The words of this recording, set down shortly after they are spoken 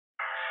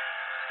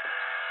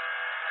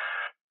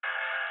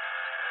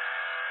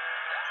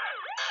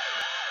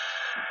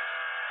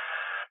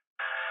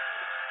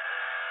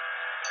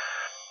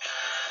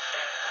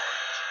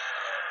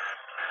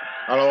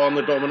Hello, I'm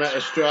the Dominator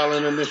Stu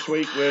Allen, and this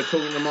week we're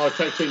talking to my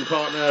tag team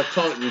partner,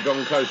 Titan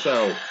John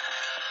Cosell.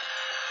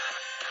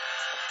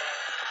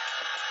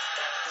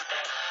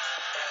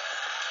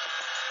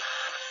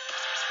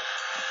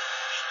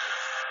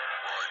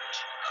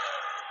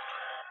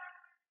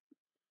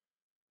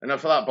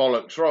 Enough of that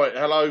bollocks. Right,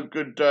 hello,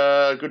 good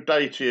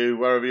day to you,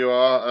 wherever you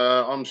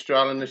are. I'm Stu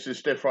Allen, this is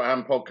Stiff Right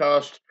Hand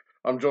Podcast.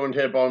 I'm joined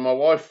here by my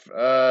wife,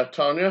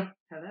 Tanya.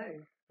 Hello.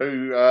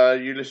 Who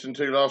you listened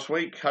to last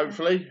week,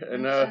 hopefully.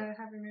 Thanks for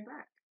having me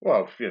back.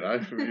 Well, you know,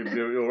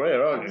 you're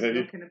here, aren't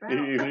you?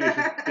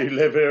 You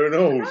live here and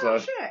all. Oh,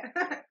 shit.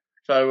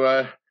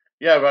 So,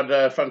 yeah, we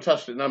had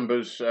fantastic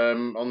numbers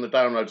on the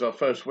downloads. Our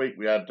first week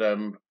we had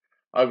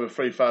over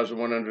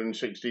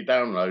 3,160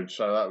 downloads.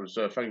 So that was,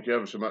 thank you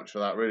ever so much for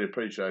that. Really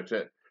appreciate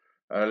it,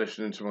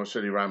 listening to my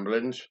silly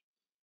ramblings.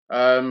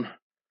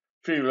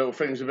 Few little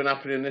things have been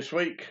happening this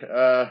week.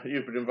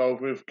 You've been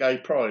involved with Gay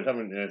Pride,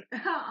 haven't you?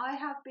 I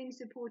have been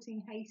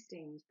supporting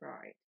Hastings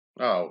Pride.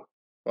 Oh,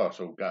 well, it's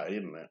all gay,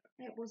 isn't it?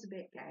 It was a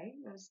bit gay.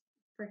 It was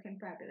freaking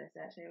fabulous,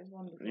 actually. It was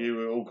wonderful.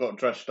 You all got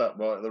dressed up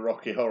like the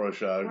Rocky Horror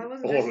Show.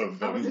 All of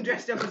them. I wasn't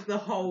dressed up as the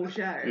whole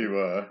show. You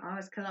were. I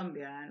was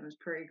Columbia, and it was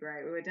pretty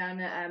great. We were down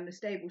at the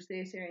Stables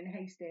Theatre in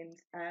Hastings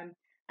at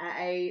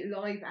a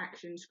live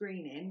action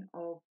screening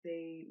of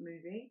the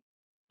movie,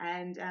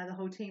 and the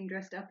whole team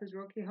dressed up as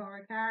Rocky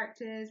Horror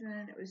characters,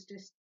 and it was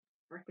just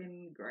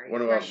freaking great.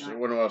 One of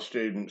our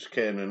students,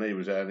 Ken, he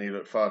was there, and he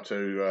looked far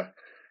too.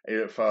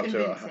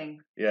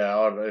 Convincing.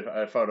 Yeah,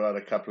 if I'd had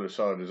a couple of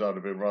ciders, I'd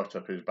have been right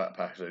up his back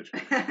passage.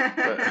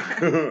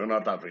 And I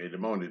don't think he'd have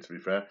minded, to be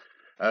fair.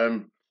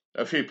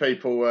 A few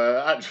people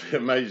were actually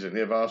amazingly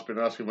have been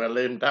asking where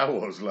Liam Dow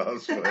was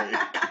last week.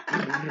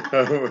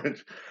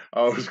 Which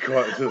I was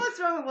quite. What's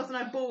wrong? Wasn't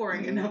I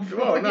boring enough?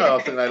 Well, no,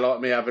 I think they like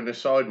me having a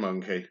side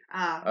monkey.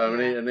 Yeah. And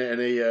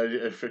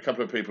a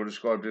couple of people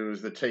described him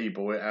as the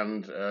T-boy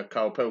and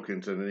Carl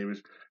Pilkington, and he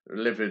was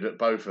livid at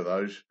both of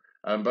those.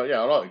 But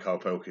yeah, I like Carl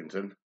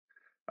Pilkington.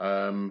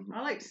 I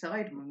like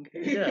side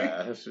monkey.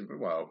 Yeah,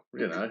 well,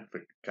 you know,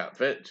 the cat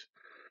fits.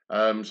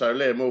 So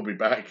Liam will be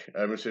back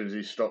as soon as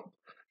he stopped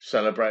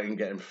celebrating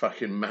getting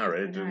fucking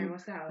married and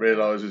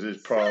realises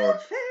his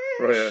priorities,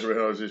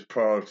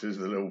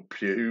 the little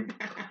pube.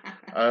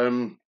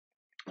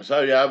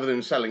 So yeah, other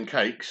than selling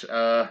cakes,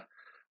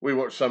 we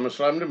watched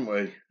SummerSlam, didn't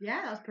we?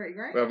 Yeah, that was pretty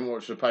great. We haven't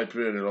watched the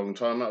pay-per-view in a long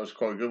time. That was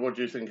quite good. What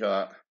do you think of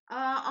that?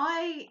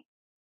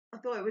 I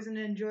thought it was an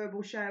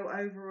enjoyable show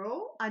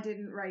overall. I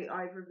didn't rate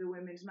either of the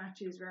women's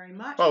matches very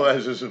much. Oh,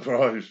 there's a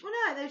surprise. Well,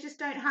 no, they just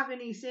don't have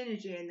any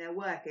synergy in their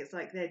work. It's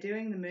like they're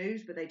doing the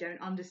moves, but they don't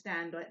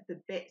understand like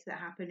the bits that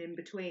happen in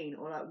between,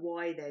 or like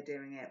why they're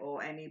doing it,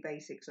 or any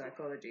basic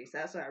psychology. So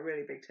that's like a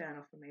really big turn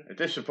off for me. It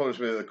disappoints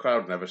me that the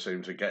crowd never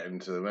seem to get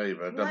into them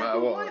either. No matter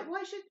what.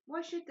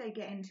 Why should they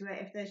get into it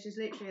if there's just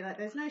literally like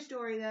there's no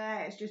story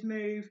there? It's just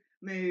move,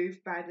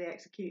 badly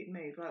executed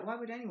move. Like, why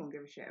would anyone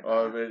give a shit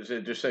about that?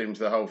 It just seems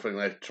the whole thing,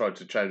 they tried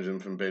to change them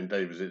from being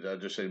divas. It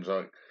just seems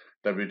like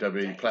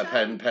WWE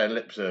paying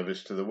lip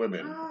service to the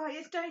women. Oh,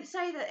 don't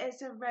say that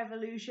it's a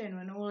revolution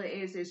when all it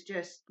is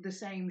just the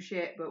same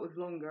shit but with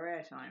longer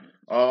airtime.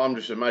 Oh, I'm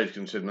just amazed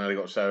considering they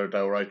got Sarah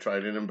Del Rey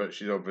training them, but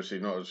she's obviously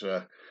not as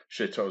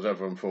shit hot as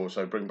everyone thought.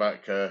 So bring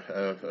back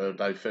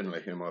Dave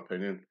Finlay, in my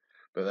opinion.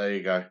 But there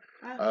you go.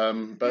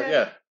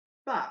 Yeah.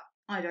 But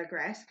I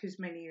digress because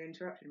many of you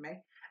interrupted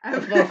me.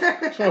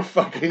 It's my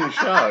fucking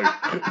show.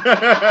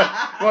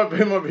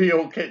 might be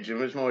your kitchen,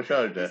 but it's my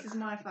show, dear. This is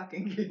my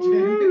fucking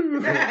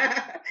kitchen.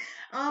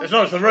 It's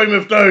not the room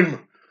of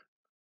doom.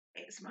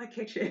 It's my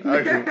kitchen.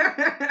 Okay.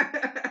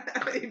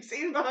 You've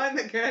seen behind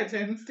the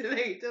curtains.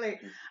 Delete.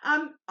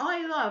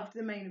 I loved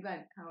the main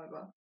event,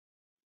 however.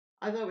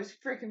 I thought it was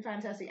freaking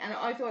fantastic, and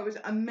I thought it was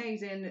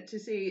amazing to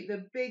see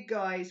the big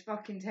guys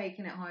fucking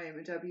taking it home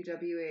at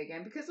WWE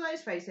again. Because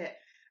let's face it,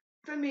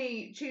 for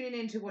me, tuning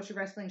in to watch a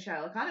wrestling show,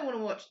 like I don't want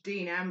to watch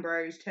Dean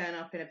Ambrose turn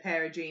up in a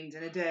pair of jeans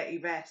and a dirty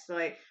vest,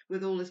 like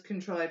with all this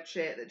contrived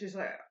shit that just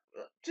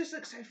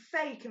looks so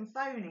fake and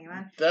phony,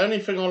 man. The only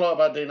thing I like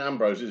about Dean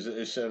Ambrose is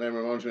his surname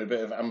reminds me a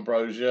bit of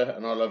Ambrosia,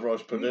 and I love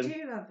rice pudding.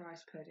 You do love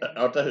rice pudding.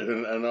 I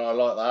do, and I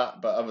like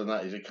that, but other than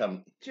that, he's a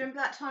cunt. Do you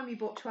remember that time you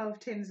bought 12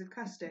 tins of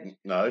custard?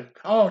 No.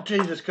 Oh,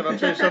 Jesus, can I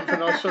tell you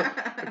something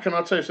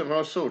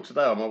I saw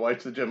today on my way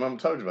to the gym? I haven't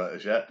told you about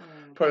this yet.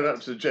 Pulling up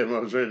to the gym, I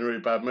was in a really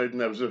bad mood,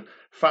 and there was a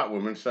fat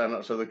woman standing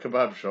outside the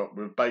kebab shop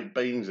with baked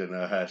beans in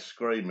her hair,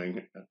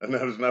 screaming, and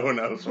there was no one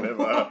else with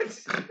her.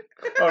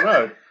 Oh,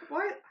 no.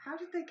 Why? How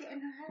did they get in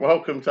her hair?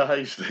 Welcome to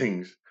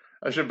Hastings.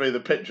 That should be the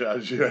picture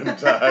as you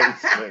enter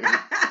Hastings.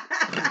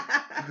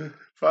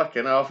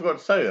 Fucking hell, I forgot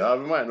to tell you that. I've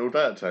been waiting all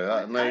day to tell you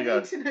that, and there you go.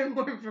 I need to know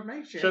more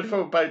information. She had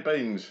full baked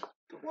beans.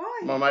 But why?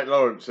 My mate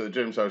Lawrence at the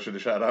gym, so I should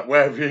have shouted out,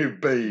 "Where have you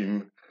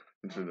been?"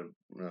 Instead of,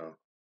 no.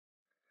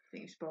 I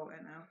think you spoiled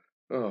it now.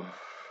 Oh.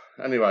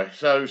 Anyway,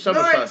 so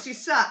Lawrence, you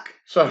suck.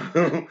 So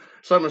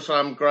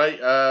SummerSlam, great.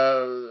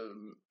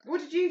 What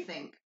did you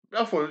think?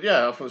 I thought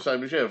the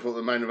same as you. I thought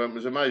the main event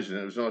was amazing.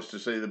 It was nice to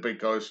see the big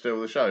guys steal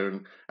the show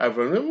and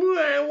everyone,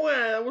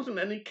 where? There wasn't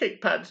any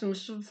kick pads and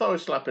thigh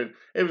slapping.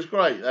 It was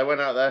great. They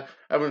went out there.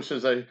 Everyone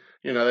says they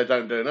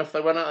don't do enough. They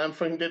went out there and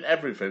fucking did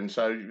everything,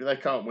 so they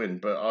can't win.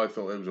 But I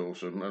thought it was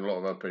awesome, and a lot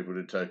of other people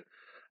did too.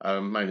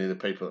 Mainly the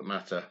people that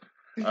matter.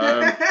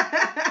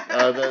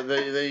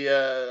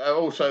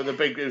 Also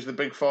it was the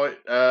big fight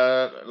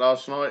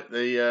last night.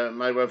 The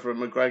Mayweather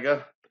and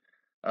McGregor.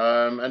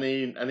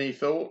 Any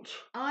thoughts?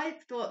 I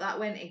thought that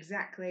went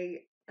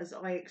exactly as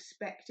I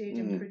expected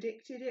and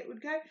predicted it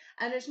would go.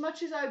 And as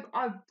much as I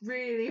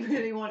really,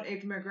 really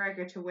wanted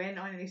McGregor to win,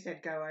 I only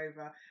said go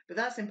over. But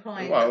that's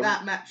implying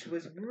that match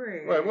was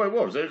rude. Well, it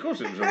was. Of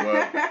course it was a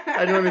work.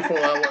 Anyone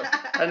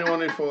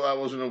who thought that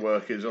wasn't a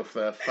work is off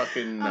their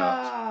fucking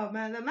nuts. Oh,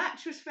 man, the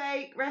match was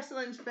fake.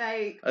 Wrestling's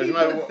fake. There's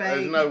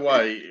no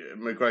way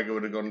McGregor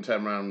would have gone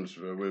 10 rounds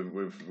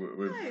with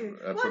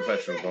a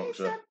professional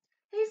boxer.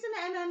 He's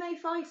an MMA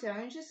fighter,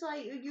 and just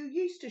like you're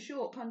used to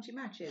short, punchy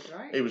matches,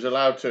 right? He was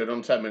allowed to, and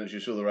on 10 minutes you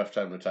saw the ref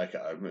tell him to take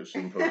it home. It's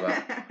simple as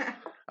that.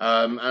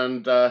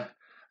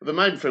 The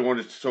main thing I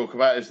wanted to talk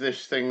about is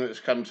this thing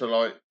that's come to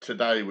light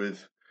today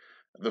with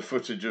the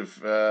footage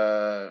of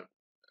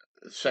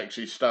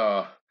Sexy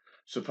Star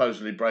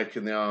supposedly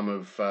breaking the arm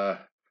of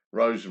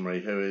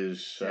Rosemary, who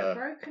is a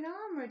broken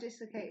arm or a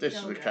dislocated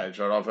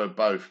shoulder? I've heard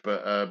both,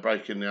 but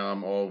breaking the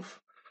arm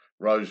of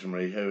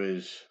Rosemary, who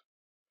is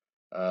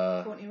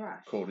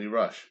Courtney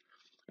Rush.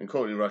 And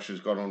Courtney Rush has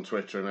gone on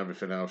Twitter and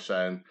everything else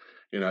saying,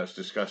 it's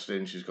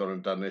disgusting, she's gone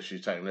and done this,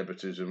 she's taken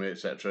liberties with me,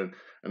 etc.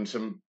 And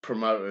some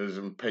promoters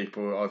and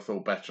people I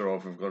thought better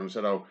of have gone and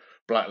said, oh,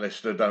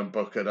 blacklist her, don't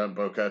book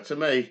her. To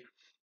me,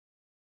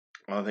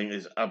 I think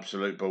it's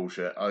absolute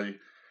bullshit.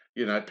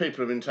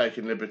 People have been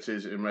taking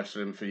liberties in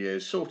wrestling for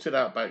years. Sort it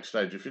out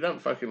backstage. If you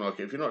don't fucking like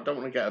it, if you don't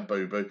want to get a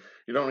boo-boo,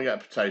 you don't want to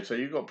get a potato,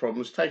 you've got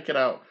problems, take it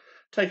out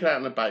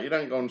in the back. You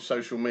don't go on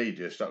social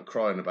media, start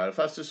crying about it. If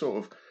that's the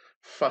sort of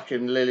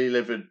fucking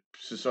lily-livered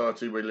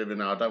society we live in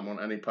now, I don't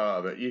want any part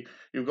of it.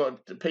 You've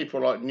got people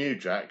like New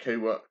Jack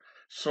who were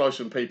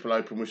slicing people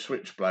open with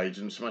switchblades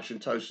and smashing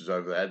toasters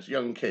over their heads,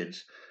 young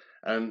kids,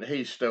 and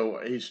he's still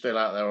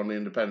out there on the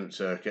independent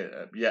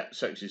circuit. Yet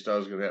Sexy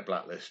Star's going to get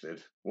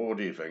blacklisted. What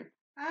do you think?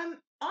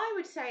 I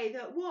would say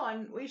that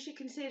one, we should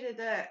consider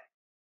that,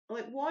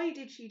 why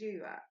did she do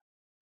that?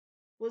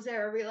 Was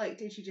there a real,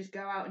 did she just go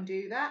out and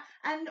do that?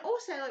 And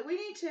also, we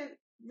need to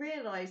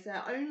realise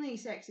that only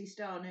Sexy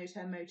Star knows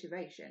her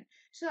motivation.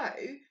 So,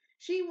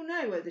 she will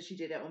know whether she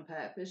did it on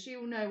purpose. She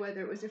will know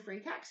whether it was a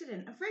freak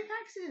accident. And freak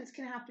accidents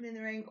can happen in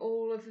the ring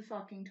all of the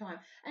fucking time.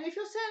 And if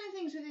you're selling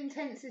things with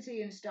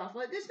intensity and stuff,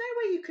 there's no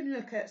way you can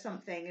look at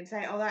something and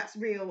say, oh, that's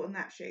real and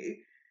that's shoot.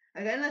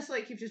 Unless,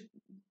 you've just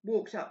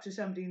walked up to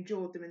somebody and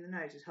jawed them in the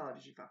nose as hard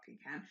as you fucking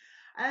can.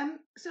 I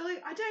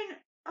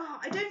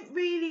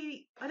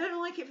don't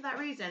like it for that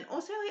reason.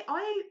 Also,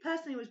 I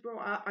personally was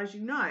brought up, as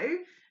you know,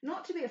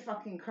 not to be a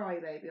fucking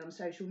crybaby on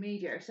social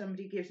media if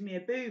somebody gives me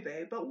a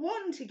boo-boo, but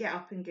one, to get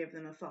up and give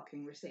them a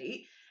fucking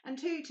receipt, and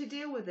two, to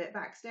deal with it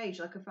backstage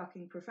like a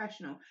fucking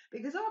professional.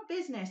 Because our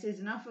business is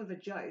enough of a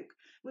joke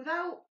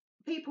without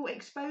people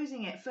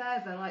exposing it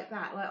further like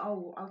that.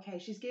 Oh, okay,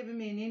 she's given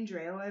me an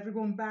injury. Oh,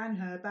 everyone ban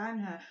her.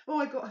 Oh,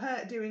 I got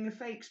hurt doing a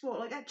fake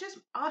sport. That just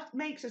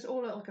makes us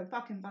all look like a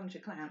fucking bunch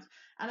of clowns.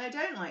 And I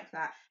don't like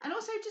that. And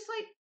also, just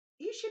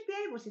you should be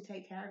able to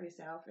take care of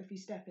yourself if you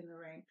step in the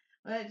ring.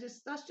 That's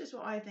just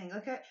what I think.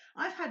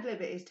 I've had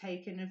liberties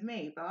taken of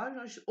me, but I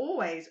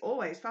always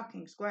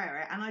fucking square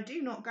it, and I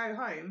do not go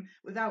home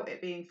without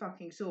it being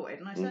fucking sorted.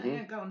 And I certainly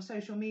don't go on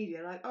social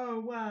media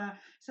oh wow,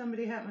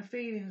 somebody hurt my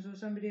feelings or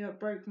somebody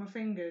broke my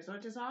fingers.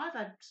 I've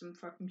had some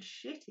fucking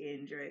shitty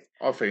injuries.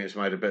 I think it's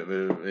made a bit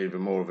of even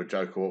more of a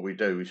joke of what we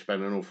do. We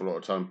spend an awful lot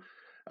of time,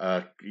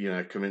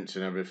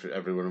 convincing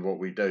everyone of what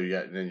we do.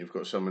 Yet, and then you've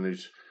got someone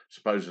who's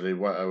supposedly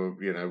well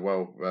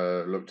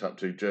looked up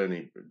to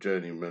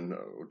journeyman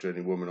or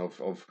journeywoman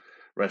of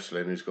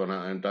wrestling who's gone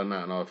out and done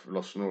that, and I've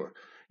lost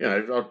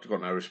I've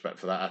got no respect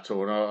for that at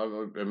all, and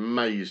I'm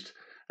amazed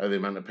at the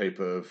amount of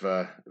people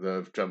that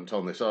have jumped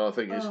on this. I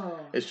think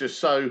it's just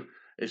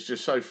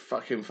so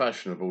fucking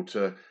fashionable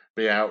to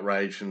be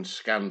outraged and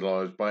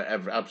scandalised by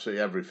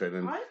absolutely everything.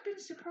 And I've been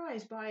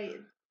surprised by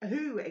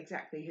who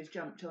exactly has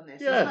jumped on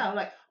this as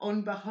well,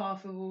 on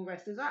behalf of all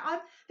wrestlers. There are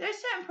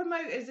certain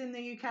promoters in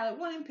the UK,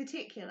 one in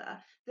particular,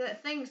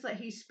 that thinks that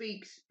he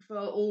speaks for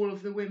all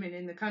of the women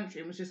in the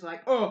country and was just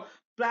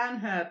ban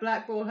her,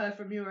 blackball her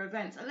from your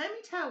events. And let me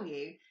tell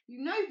you,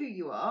 you know who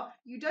you are.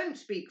 You don't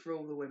speak for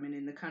all the women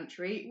in the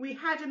country. We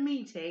had a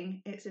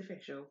meeting. It's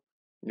official.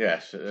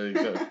 Yes,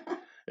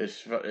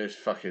 it's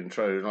fucking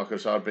true. Like I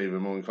said, I'd be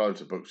even more inclined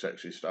to book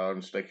Sexy Star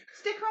and stick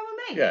her on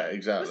with me. Yeah,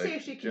 exactly. We'll see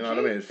if she can. Do you know what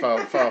I mean? It's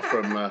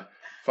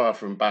far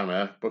from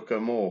banner. Book her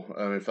more.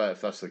 If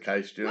that's the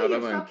case, do you know what I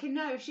mean? You fucking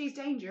know if she's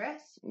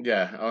dangerous.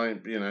 Yeah,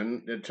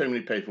 too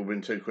many people have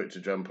been too quick to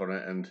jump on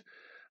it, and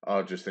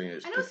I just think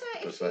it's And also,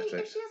 pathetic.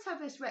 if she does have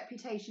this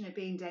reputation of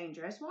being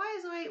dangerous,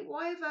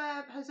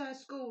 has her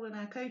school and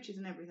her coaches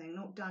and everything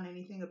not done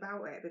anything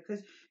about it?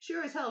 Because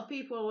sure as hell,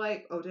 people are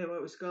like, "Oh, don't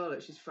work with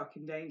Scarlett. She's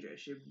fucking dangerous.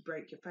 She'll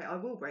break your face. I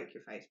will break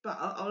your face, but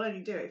I'll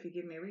only do it if you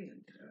give me a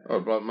reason to do it." Oh,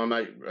 but my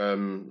mate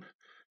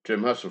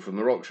Jim Hustle from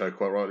the Rock Show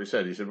quite rightly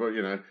said. He said,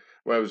 "Well,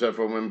 where was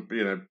everyone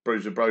when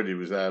Bruiser Brody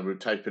was there with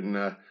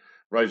taping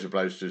razor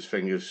blades to his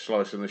fingers,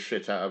 slicing the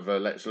shit out of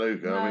Lex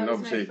Luger?" No, I mean, there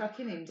was obviously no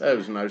fucking internet. there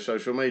was no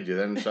social media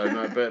then, so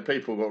no. But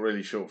people got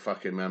really short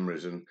fucking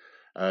memories and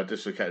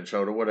dislocated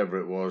shoulder, whatever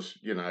it was.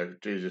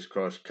 Jesus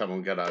Christ, come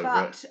on, get over it.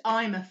 But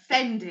I'm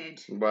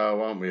offended.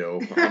 Well, aren't we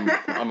all?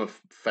 I'm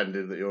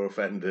offended that you're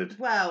offended.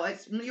 Well,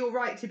 you're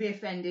right to be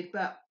offended,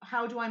 but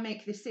how do I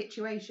make this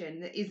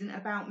situation that isn't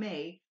about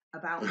me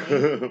about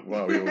me?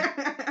 Well,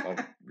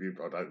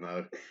 I don't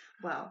know.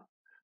 Well.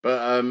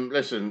 But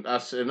listen,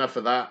 that's enough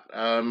of that.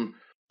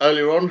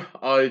 Earlier on,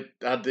 I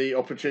had the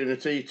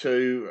opportunity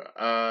to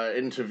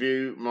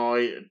interview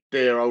my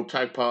dear old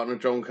tag partner,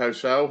 John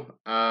Cosell.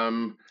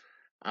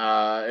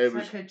 It was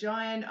like a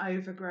giant,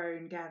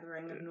 overgrown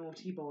gathering of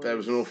naughty boys. There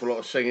was an awful lot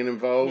of singing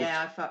involved.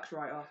 Yeah, I fucked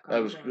right off.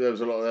 There was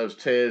a lot. There was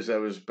tears. There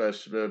was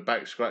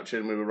back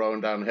scratching. We were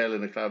rolling downhill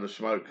in a cloud of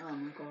smoke. Oh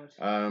my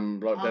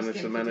god. Like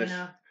Dennis the Menace.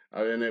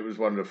 And it was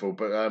wonderful.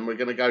 But we're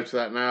going to go to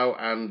that now.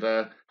 And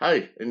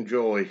hey,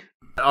 enjoy.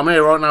 I'm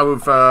here right now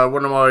with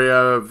one of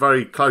my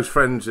very close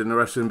friends in the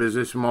wrestling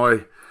business.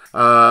 My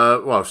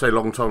I say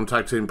long-time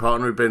tag team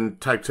partner. We've been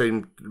tag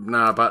team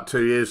now about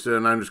 2 years. They're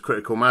known as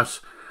Critical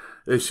Mass.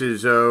 This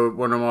is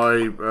one of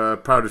my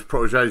proudest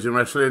protégés in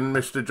wrestling,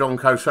 Mr. John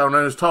Cosell,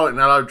 known as Titan.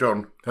 Hello,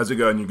 John. How's it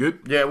going? You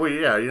good? Yeah, I'm in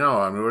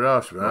your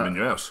house, man. I'm in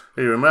your house.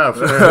 You're in my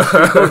house. I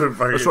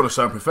was trying to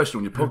sound professional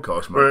on your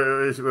podcast,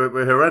 mate.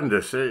 We're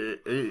horrendous.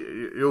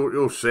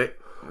 You're sick,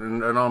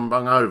 and I'm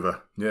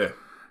hungover. Yeah.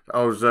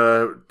 I was.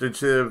 Did you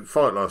see the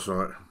fight last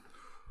night?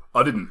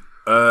 I didn't.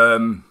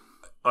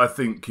 I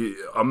think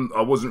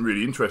I wasn't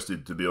really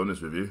interested, to be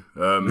honest with you.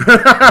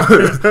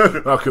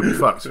 I could be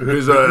fucked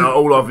because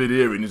all I've been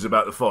hearing is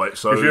about the fight.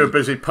 So you were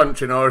busy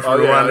punching Irishmen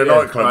around the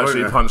nightclub. I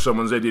actually punched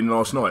someone's head in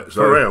last night.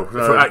 So, for real?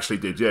 I actually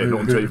did, yeah,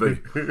 not on TV.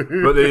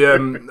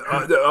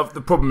 But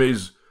the problem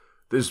is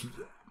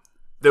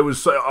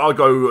I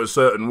go a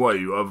certain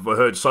way. I've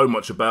heard so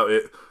much about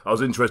it. I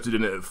was interested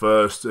in it at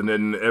first, and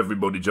then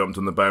everybody jumped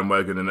on the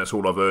bandwagon, and that's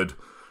all I've heard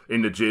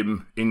in the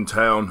gym, in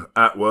town,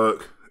 at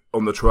work,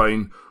 on the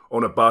train,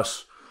 on a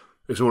bus.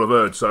 It's all I've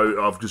heard, so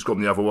I've just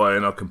gone the other way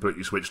and I've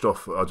completely switched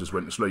off. I just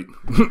went to sleep.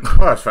 Well,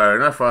 that's fair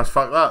enough. Well,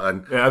 fuck that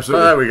then. Yeah,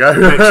 absolutely. So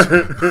there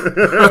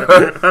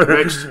we go.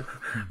 Next.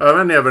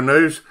 Any other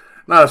news?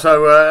 No,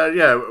 so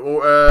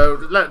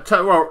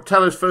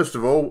tell us first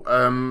of all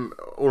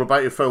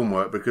about your film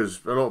work, because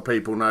a lot of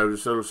people know,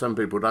 some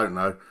people don't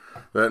know,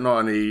 that not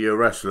only you're a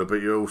wrestler, but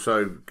you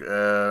also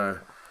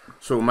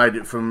sort of made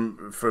it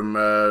from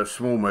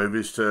small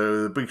movies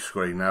to the big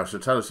screen now. So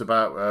tell us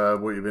about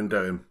what you've been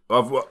doing.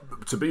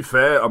 To be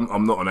fair,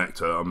 I'm not an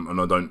actor, and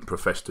I don't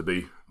profess to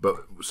be. But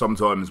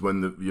sometimes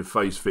when your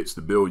face fits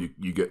the bill,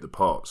 you get the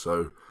part.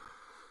 So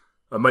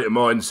a mate of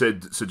mine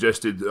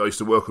suggested I used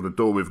to work on a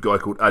door with a guy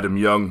called Adam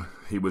Young.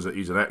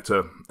 He's an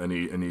actor, and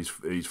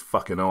he's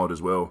fucking hard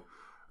as well.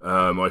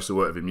 I used to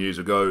work with him years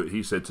ago.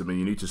 He said to me,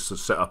 "You need to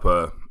set up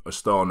a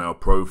Star Now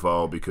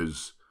profile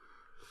because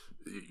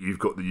you've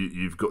got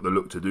the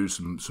look to do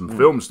some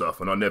film stuff."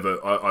 And I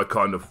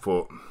kind of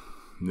thought,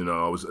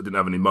 I didn't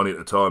have any money at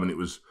the time, and it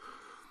was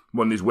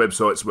one of these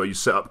websites where you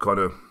set up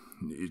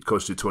it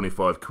costs you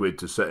 25 quid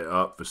to set it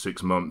up for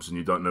 6 months, and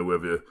you don't know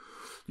whether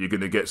you're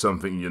going to get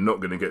something, you're not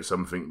going to get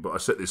something. But I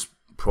set this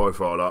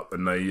profile up,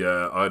 and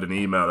I had an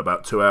email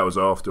about 2 hours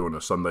after on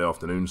a Sunday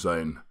afternoon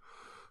saying,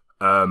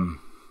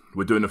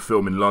 we're doing a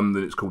film in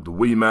London, it's called The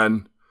Wee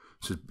Man.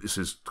 This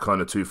is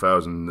kind of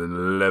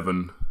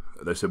 2011.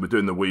 They said, we're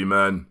doing The Wee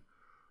Man.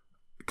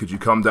 Could you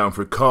come down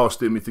for a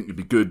casting? We think you'd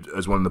be good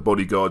as one of the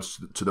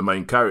bodyguards to the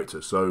main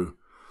character. So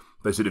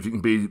they said, if you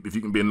can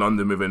be in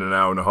London within an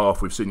hour and a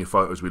half, we've seen your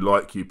photos, we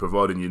like you,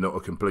 providing you're not a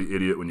complete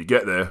idiot when you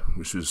get there,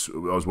 which was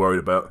I was worried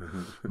about.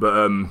 But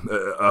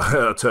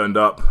I turned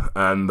up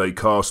and they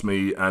cast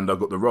me and I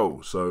got the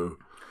role. So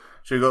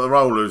you got the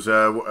role as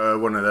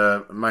one of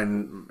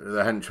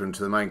the henchmen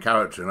to the main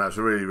character, and that's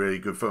a really, really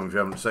good film if you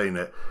haven't seen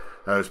it.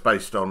 It's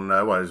based on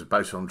it's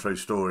based on a true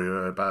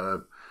story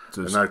about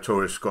a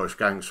notorious Scottish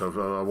gangster.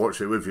 I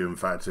watched it with you. In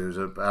fact, it was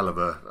a hell of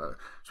a.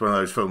 It's one of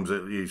those films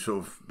that you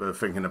sort of are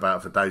thinking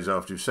about for days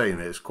after you've seen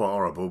it. It's quite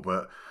horrible,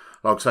 but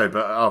like I say,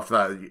 but after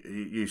that,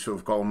 you sort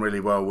of got on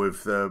really well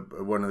with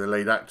one of the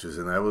lead actors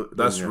in there.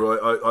 That's right.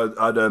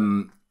 I'd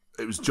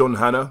it was John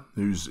Hannah,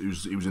 he was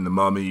in The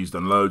Mummy. He's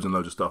done loads and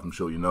loads of stuff. I'm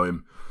sure you know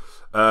him.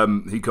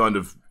 He kind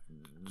of.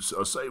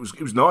 I say it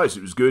was nice.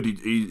 It was good.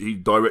 He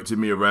directed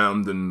me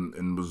around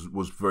and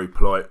was very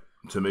polite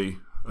to me.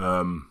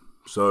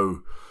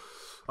 So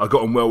I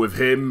got on well with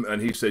him,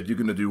 and he said, "You're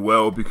going to do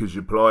well because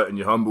you're polite and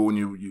you're humble, and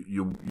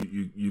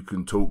you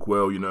can talk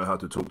well. You know how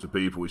to talk to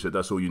people." He said,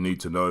 "That's all you need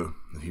to know."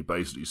 And he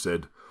basically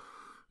said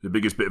the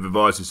biggest bit of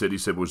advice he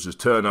said was just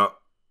turn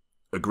up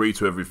agree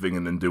to everything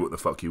and then do what the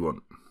fuck you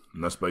want.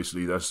 And that's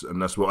basically that's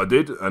what I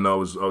did. And I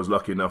was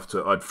lucky enough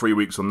to. I had 3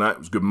 weeks on that. It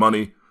was good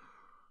money,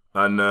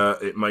 and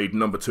it made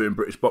number 2 in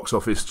British box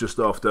office just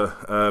after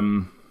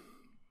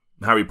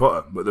Harry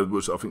Potter. But there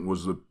was, I think,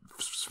 was the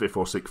 5th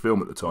or 6th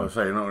film at the time. I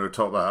say you're not going to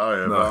top that,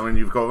 are you? No. But I mean,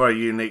 you've got a very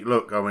unique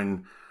look. I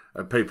mean,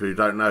 people who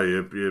don't know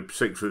you, you're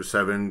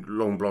 6'7",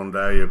 long blonde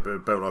hair, you're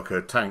built like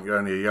a tank. You're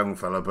only a young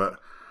fella, but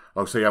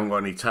obviously you haven't got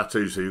any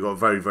tattoos, so you've got a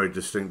very, very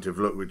distinctive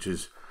look, which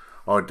is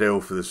ideal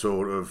for the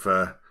sort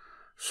of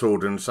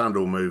sword and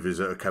sandal movies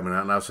that are coming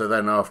out now. So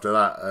then after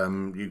that,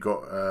 you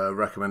got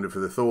recommended for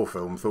the Thor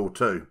film, Thor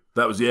 2.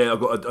 That was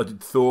I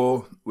did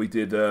Thor. We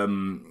did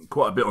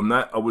quite a bit on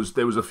that.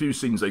 There was a few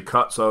scenes they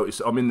cut, so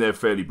I'm in there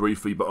fairly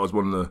briefly. But I was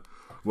one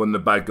of the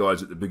bad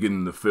guys at the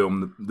beginning of the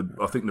film.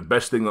 I think the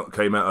best thing that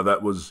came out of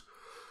that was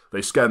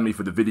they scanned me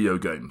for the video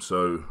game.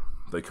 So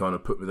they kind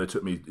of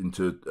took me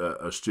into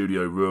a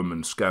studio room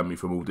and scanned me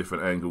from all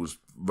different angles,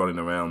 running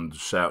around,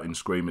 shouting,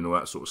 screaming, all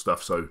that sort of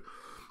stuff. So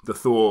the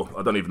Thor,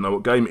 I don't even know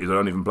what game it is. I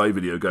don't even play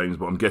video games,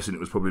 but I'm guessing it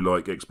was probably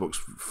like Xbox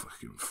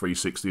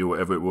 360 or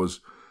whatever it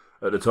was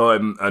at the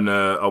time. And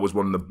I was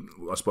one of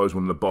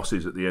the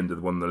bosses at the end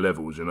of one of the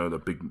levels. You know, the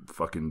big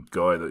fucking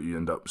guy that you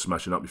end up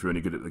smashing up if you're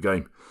any good at the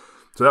game.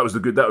 So that was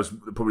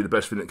probably the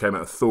best thing that came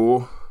out of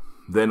Thor.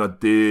 Then I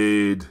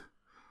did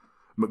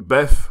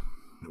Macbeth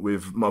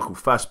with Michael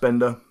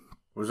Fassbender.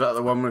 Was that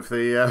the one with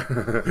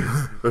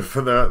the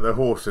for the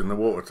horse in the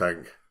water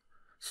tank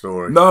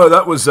story? No,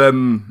 that was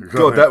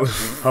God. That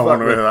was. I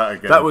want to hear that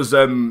again. That was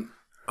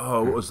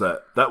what was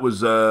that? That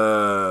was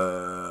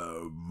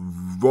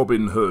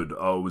Robin Hood.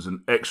 I was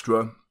an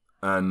extra,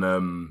 and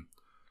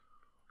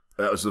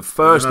that was the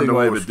first thing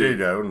I ever did.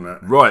 Studio, wasn't it?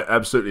 Right,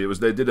 absolutely. It was.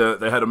 They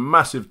had a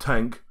massive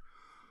tank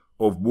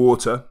of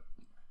water,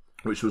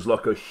 which was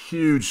like a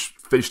huge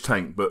fish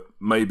tank, but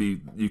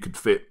maybe you could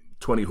fit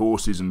 20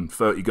 horses and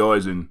 30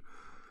 guys in,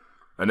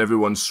 and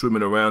everyone's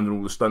swimming around, and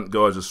all the stunt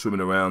guys are swimming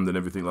around and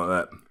everything like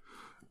that.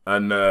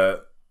 And I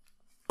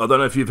don't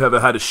know if you've ever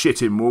had a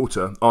shit in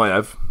water. I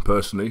have,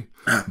 personally.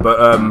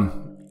 But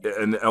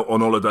and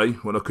on holiday,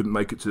 when I couldn't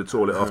make it to the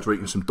toilet after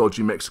eating some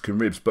dodgy Mexican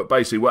ribs. But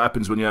basically, what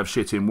happens when you have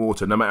shit in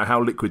water, no matter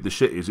how liquid the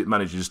shit is, it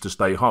manages to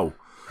stay whole.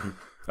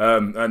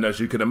 And as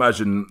you can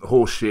imagine,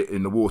 horse shit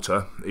in the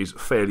water is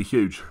fairly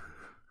huge.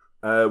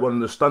 One of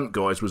the stunt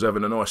guys was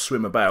having a nice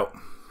swim about,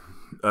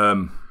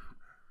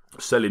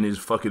 selling his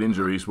fucking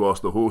injuries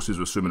whilst the horses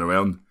were swimming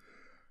around.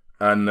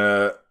 And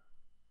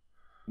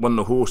one of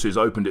the horses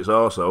opened its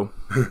arsehole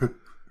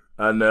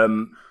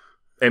and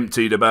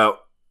emptied about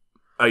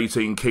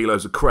 18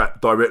 kilos of crap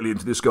directly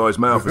into this guy's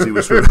mouth as he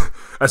was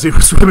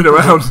swimming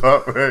around,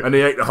 and he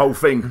ate the whole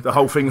thing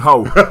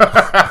whole.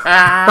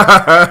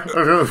 I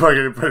was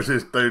fucking impressed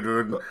this dude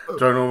with a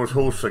ginormous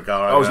horse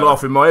cigar. I was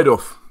laughing my head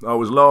off. I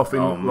was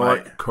laughing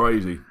like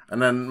crazy.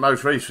 And then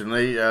most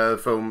recently,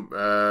 film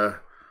I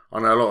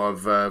know a lot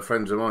of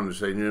friends of mine have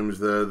seen you. It was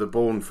the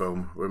Bourne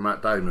film with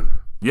Matt Damon.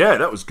 Yeah,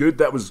 that was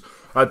good.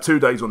 I had 2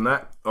 days on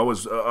that. I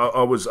was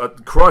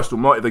Christ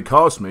Almighty. They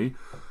cast me.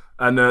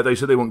 And they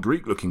said they want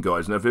Greek-looking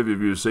guys. Now, if any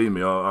of you have seen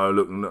me, I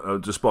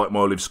look, despite my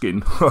olive skin.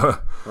 The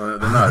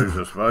nose,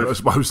 I suppose. I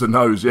suppose the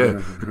nose,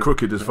 yeah.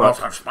 Crooked as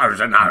fuck. I suppose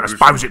the nose. I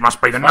suppose it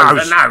must be the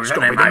nose. It's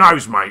got to be the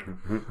nose, mate.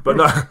 But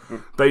no,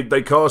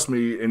 they cast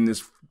me in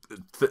this...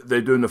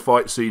 They're doing the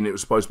fight scene. It was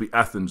supposed to be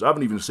Athens. I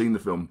haven't even seen the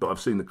film, but I've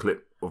seen the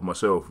clip of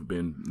myself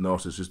being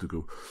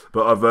narcissistical.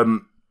 But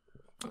I've...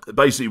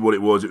 basically what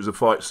it was a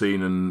fight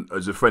scene, and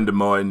as a friend of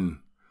mine...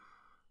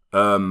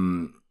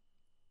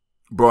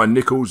 Brian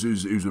Nichols,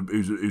 who's a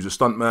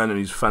stuntman, and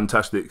he's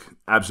fantastic,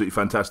 absolutely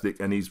fantastic,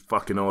 and he's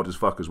fucking hard as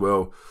fuck as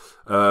well.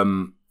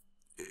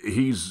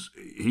 He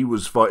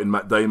was fighting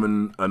Matt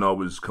Damon, and I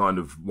was kind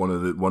of one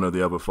of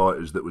the other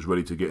fighters that was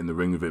ready to get in the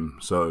ring with him.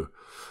 So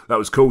that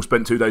was cool.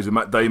 Spent 2 days with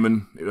Matt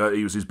Damon.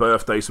 It was his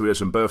birthday, so we had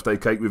some birthday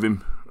cake with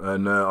him,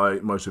 and I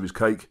ate most of his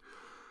cake.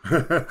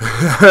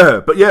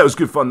 But yeah, it was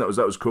good fun. That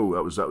was cool.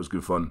 That was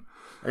good fun.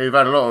 You've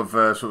had a lot of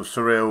sort of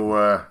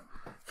surreal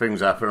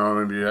things happen. I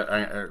remember you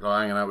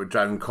hanging out with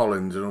Joan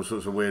Collins and all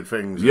sorts of weird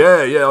things.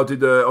 Yeah. I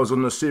did. I was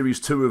on the series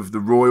 2 of The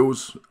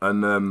Royals,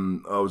 and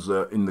I was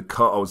in the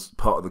car. I was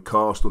part of the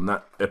cast on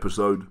that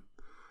episode,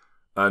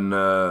 and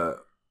I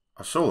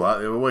saw that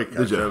the other week.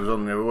 Actually, I was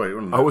on the other week,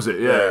 wasn't it? Oh, was it?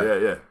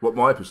 Yeah. What,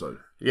 my episode?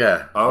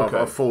 Yeah. Oh,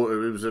 okay. I thought it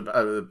was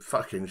the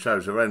fucking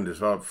show's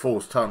horrendous. I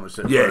forced Tom to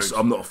sit through it. Yes,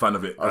 I'm not a fan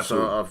of it. I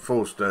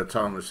forced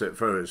Tom to sit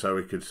through it so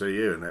we could see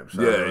you in the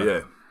episode.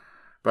 Yeah.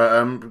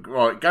 But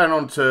right, going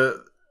on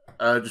to.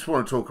 Just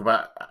want to talk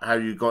about how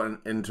you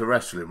got into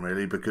wrestling,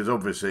 really, because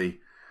obviously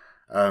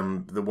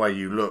the way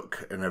you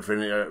look and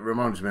everything, it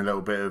reminds me a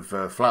little bit of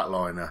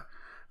Flatliner,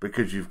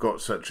 because you've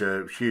got such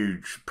a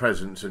huge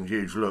presence and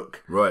huge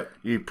look. Right.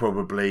 You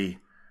probably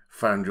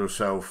found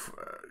yourself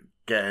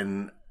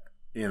getting,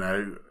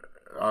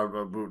 I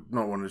would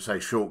not want to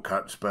say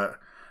shortcuts, but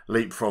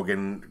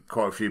leapfrogging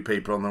quite a few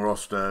people on the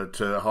roster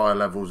to higher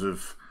levels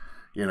of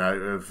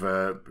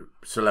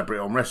celebrity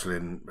on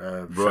wrestling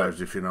shows,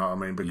 if you know what I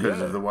mean,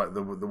 because of the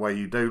way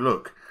you do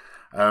look.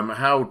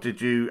 How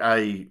did you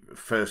A,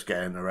 first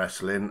get into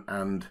wrestling,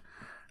 and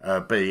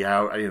B,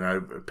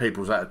 how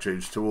people's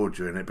attitudes towards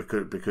you in it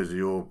because of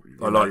your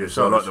I like this.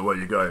 I like the way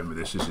you're going with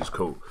this. This is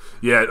cool.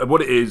 Yeah,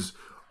 what it is,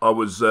 I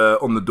was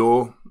on the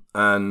door,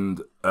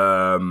 and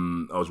I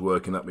was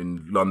working up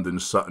in London,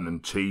 Sutton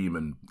and Cheam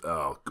and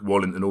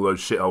Wallington, all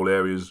those shithole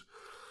areas.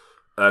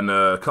 And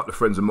a couple of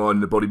friends of mine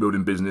in the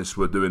bodybuilding business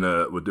were doing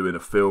a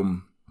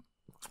film,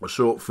 a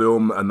short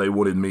film, and they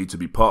wanted me to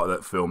be part of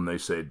that film. They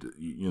said,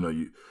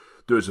 you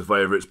do us a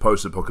favour, it's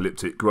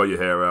post-apocalyptic, grow your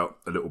hair out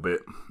a little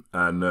bit.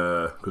 And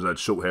because I had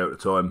short hair at the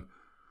time,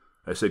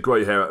 they said grow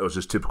your hair out. It was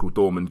just typical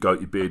Dorman,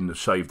 goatee beard and a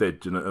shaved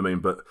head, do you know what I mean?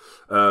 But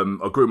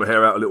I grew my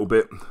hair out a little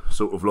bit,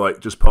 sort of like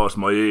just past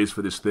my ears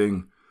for this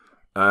thing.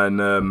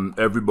 And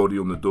everybody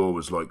on the door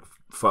was like,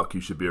 fuck,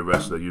 you should be a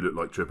wrestler. You look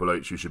like Triple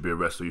H. You should be a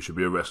wrestler. You should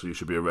be a wrestler. You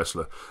should be a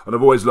wrestler. And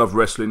I've always loved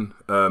wrestling.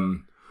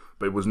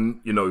 But it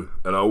wasn't, and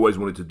I always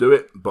wanted to do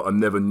it, but I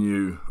never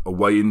knew a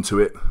way into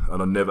it,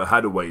 and I never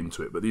had a way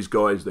into it. But these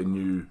guys, they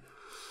knew.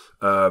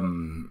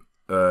 It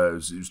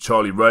was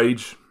Charlie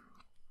Rage,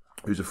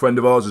 who's a friend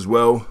of ours as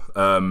well,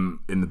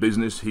 in the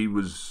business. He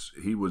was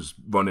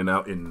running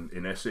out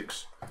in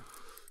Essex.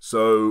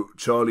 So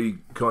Charlie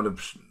kind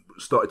of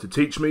started to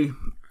teach me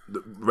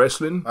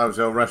wrestling. That was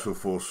our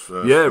WrestleForce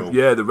school.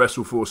 Yeah, the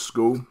WrestleForce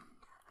school,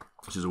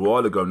 which is a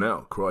while ago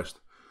now, Christ.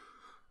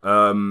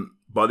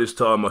 By this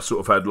time, I sort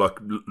of had like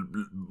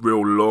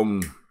real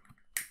long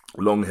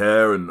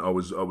hair, and I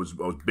was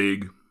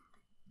big.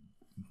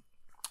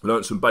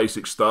 Learned some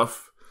basic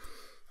stuff.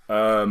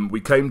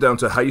 We came down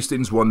to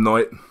Hastings one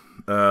night.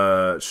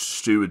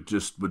 Stu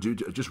would you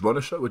just run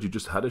a show? Would you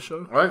just had a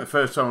show? I think the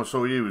first time I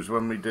saw you was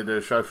when we did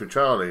a show for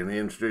Charlie, and he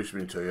introduced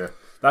me to you.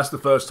 That's the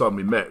first time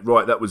we met.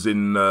 Right, that was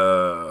in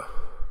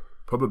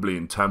probably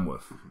in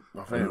Tamworth.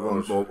 I think it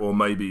was, or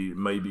maybe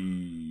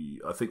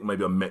I think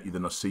maybe I met you,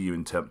 then I see you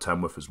in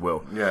Tamworth as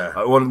well. Yeah,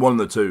 one of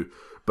the two.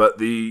 But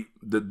the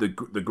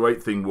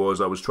great thing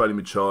was I was training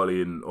with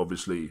Charlie, and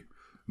obviously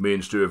me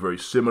and Stu are very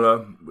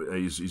similar.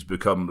 He's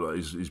become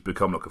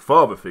like a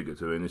father figure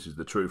to me, and this is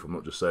the truth. I'm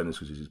not just saying this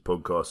because it's his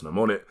podcast and I'm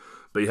on it,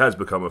 but he has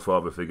become a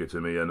father figure to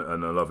me, and I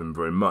love him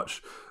very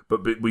much.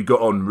 But we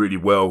got on really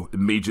well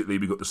immediately.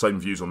 We got the same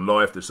views on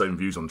life, the same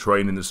views on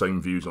training, the same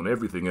views on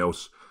everything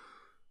else.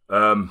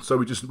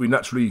 So we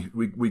naturally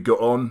got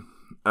on,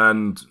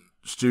 and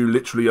Stu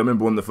literally, I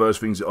remember one of the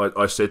first things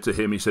I said to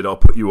him, he said, I'll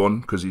put you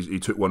on, because he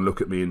took one look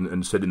at me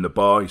and said in the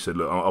bar, he said,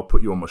 look, I'll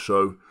put you on my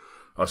show.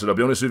 I said, I'll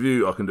be honest with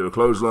you, I can do a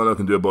clothesline, I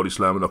can do a body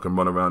slam, and I can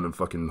run around and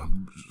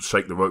fucking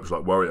shake the ropes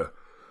like Warrior.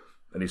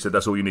 And he said,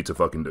 that's all you need to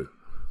fucking do.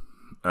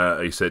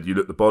 He said, you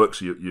look the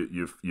bollocks,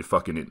 you're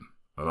fucking in.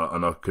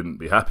 And I couldn't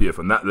be happier.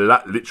 And that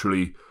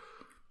literally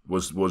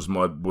was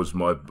my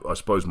I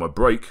suppose my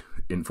break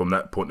in from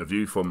that point of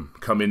view, from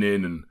coming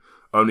in and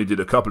only did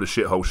a couple of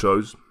shithole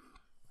shows,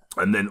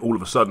 and then all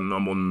of a sudden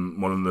I'm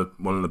on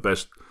one of the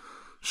best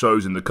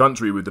shows in the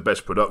country with the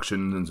best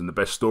productions and the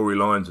best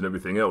storylines and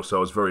everything else. So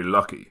I was very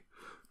lucky.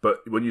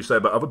 But when you say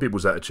about other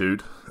people's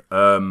attitude, yeah,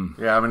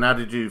 I mean, how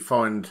did you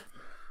find?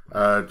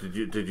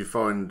 Did you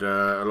find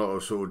a lot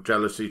of sort of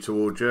jealousy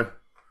towards you?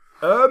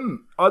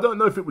 I don't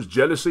know if it was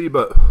jealousy,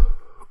 but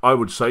I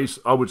would say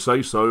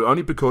so.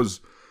 Only because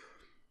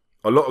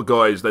a lot of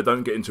guys, they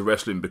don't get into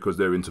wrestling because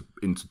they're into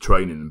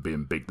training and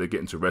being big. They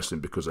get into wrestling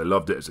because they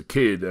loved it as a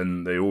kid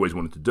and they always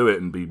wanted to do it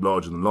and be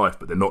larger than life,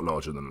 but they're not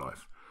larger than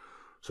life.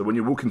 So when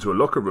you walk into a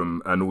locker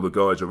room and all the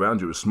guys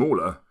around you are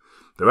smaller,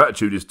 their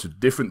attitude is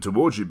different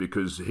towards you,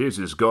 because here's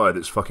this guy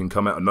that's fucking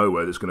come out of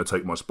nowhere that's going to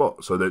take my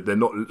spot. So they're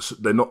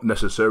not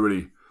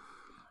necessarily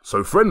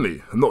so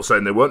friendly. I'm not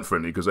saying they weren't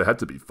friendly, because they had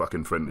to be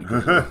fucking friendly.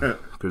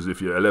 Because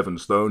if you're 11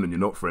 stone and you're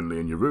not friendly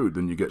and you're rude,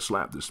 then you get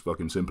slapped. It's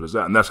fucking simple as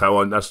that. And that's how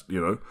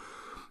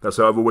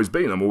I've always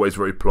been. I'm always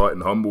very polite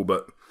and humble,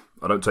 but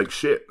I don't take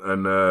shit.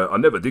 And I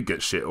never did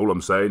get shit. All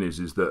I'm saying is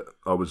that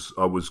I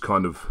was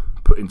kind of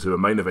put into a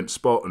main event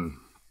spot and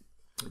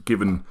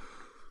given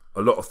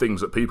a lot of things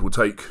that people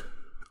take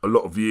a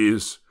lot of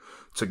years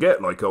to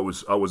get. Like I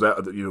was out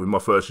of in my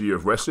first year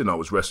of wrestling, I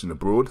was wrestling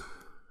abroad.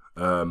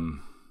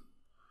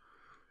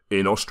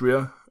 In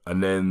Austria,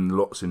 and then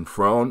lots in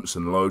France,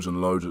 and loads of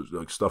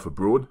like stuff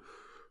abroad.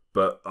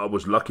 But I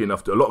was lucky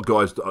enough to, a lot of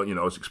guys, I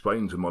was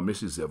explaining to my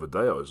missus the other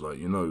day, I was like,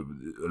 a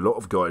lot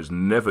of guys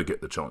never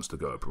get the chance to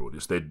go abroad.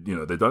 It's they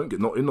don't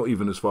get, not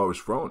even as far as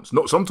France.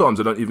 Sometimes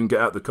they don't even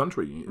get out of the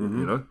country,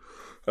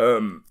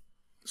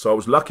 So I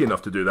was lucky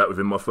enough to do that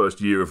within my first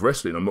year of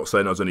wrestling. I'm not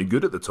saying I was any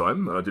good at the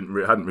time. I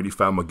hadn't really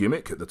found my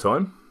gimmick at the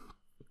time,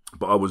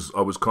 but I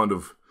was kind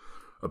of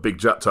a big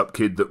jacked up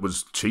kid that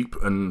was cheap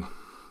and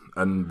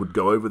would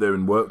go over there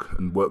and work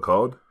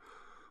hard.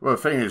 Well,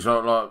 the thing is,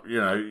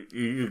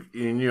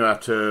 you knew how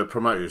to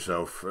promote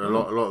yourself. A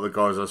lot of the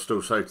guys I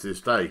still say to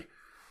this day,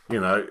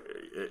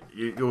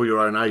 you're your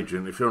own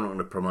agent. If you're not going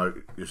to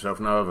promote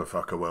yourself, no other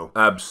fucker will.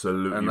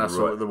 Absolutely, and that's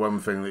right. the one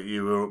thing that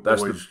you were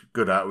always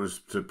good at, was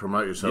to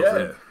promote yourself.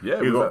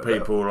 Yeah. You got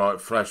people like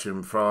Flash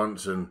in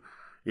France, and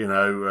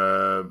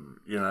Silvano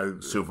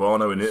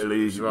in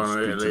Italy,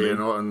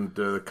 and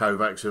the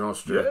Kovacs in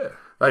Austria.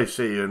 they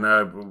see you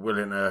now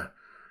willing to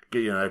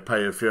get,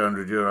 pay a few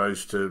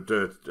 €100 to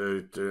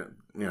do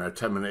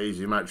 10-minute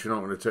easy match, you're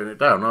not going to turn it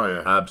down, are you?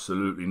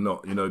 Absolutely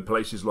not.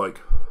 Places like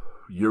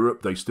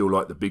Europe, they still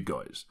like the big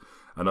guys.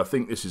 And I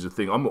think this is a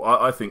thing.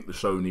 I think the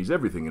show needs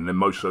everything, and then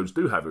most shows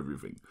do have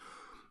everything.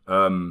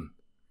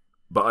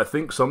 But I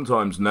think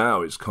sometimes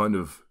now it's kind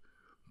of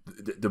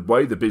the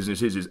way the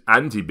business is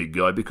anti-big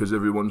guy because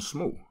everyone's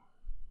small.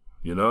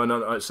 And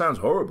it sounds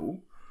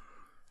horrible.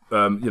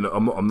 I'm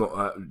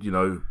not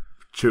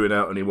chewing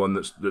out anyone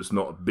that's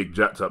not a big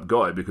jacked up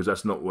guy, because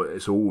that's not what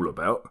it's all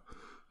about.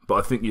 But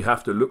I think you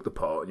have to look the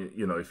part.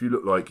 If you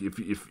look like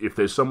if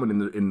there's someone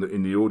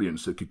in the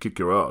audience that could kick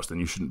your ass, then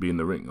you shouldn't be in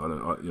the ring.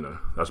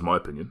 That's my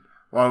opinion.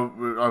 Well,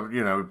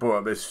 we brought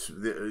up this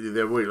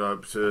the week, like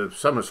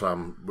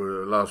SummerSlam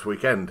last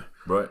weekend,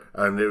 right?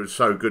 And it was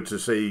so good to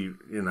see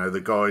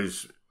the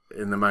guys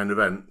in the main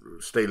event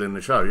stealing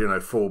the show.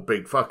 4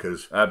 big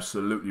fuckers.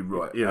 Absolutely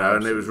right. Absolutely.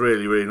 And it was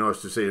really, really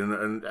nice to see.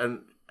 And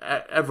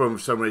everyone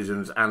for some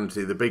reason is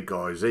anti the big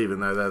guys,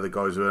 even though they're the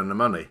guys who earn the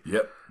money.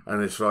 Yep.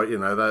 And it's like,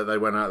 they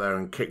went out there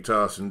and kicked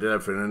ass and did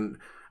everything, and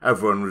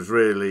everyone was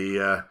really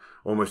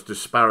almost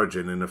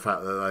disparaging in the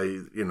fact that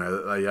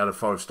that they had a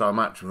 5-star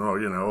match,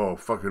 and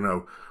fucking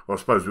hell, well, I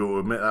suppose we all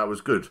admit that was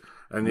good.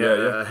 And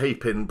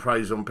heaping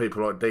praise on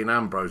people like Dean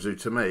Ambrose, who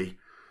to me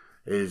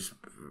is,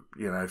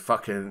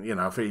 fucking,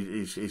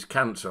 he's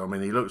cancer. I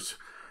mean, he looks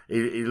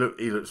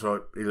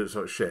like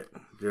shit.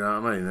 Do you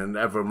know what I mean? And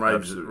everyone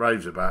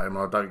raves about him.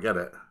 I don't get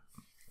it.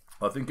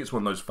 I think it's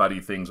one of those fatty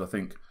things. I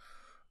think.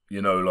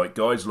 Like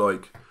guys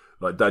like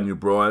Daniel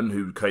Bryan,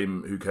 who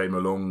came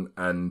along,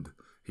 and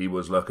he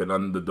was like an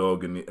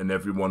underdog, and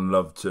everyone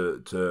loved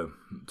to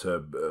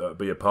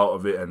be a part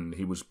of it, and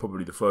he was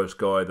probably the first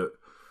guy that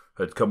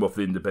had come off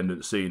the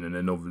independent scene and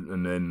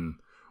then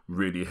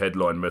really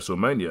headlined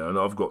WrestleMania. And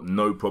I've got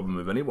no problem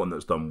with anyone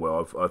that's done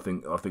well. I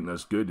think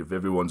that's good. If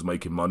everyone's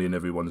making money and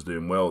everyone's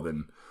doing well,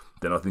 then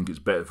I think it's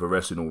better for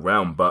wrestling all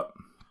round. But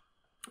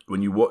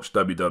when you watch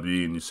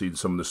WWE and you see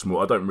some of the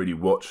small, I don't really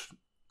watch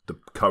the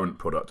current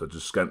product. I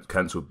just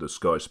cancelled the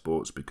Sky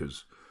Sports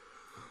because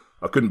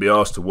I couldn't be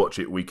asked to watch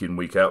it week in,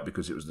 week out,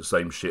 because it was the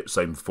same shit,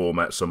 same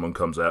format. Someone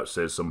comes out,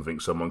 says something,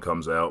 someone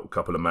comes out, a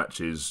couple of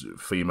matches,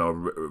 female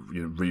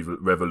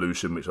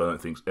revolution, which I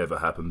don't think's ever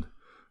happened.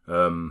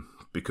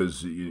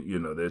 Because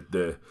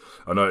they're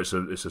I know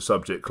it's a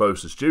subject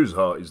close to Stu's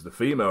heart, is the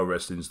female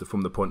wrestling,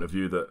 from the point of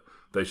view that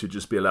they should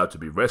just be allowed to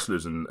be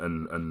wrestlers,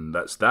 and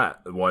that's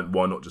that. Why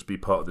not just be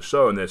part of the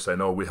show? And they're saying,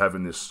 we're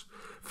having this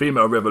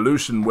female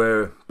revolution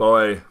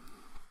whereby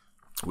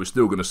we're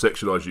still going to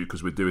sexualise you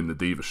because we're doing the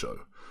Diva show,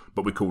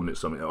 but we're calling it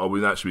something.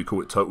 We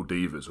call it Total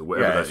Divas or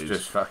whatever that is. Yeah, it's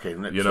just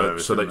fucking lip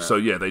service,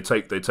 they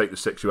take the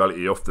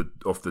sexuality off the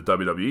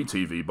WWE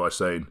TV by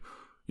saying,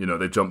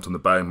 they jumped on the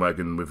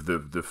bandwagon with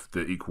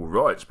the equal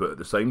rights, but at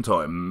the same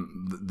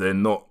time they're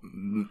not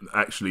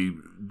actually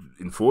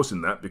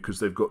enforcing that,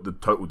 because they've got the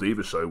Total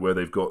Diva show where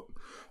they've got,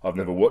 I've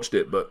never watched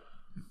it, but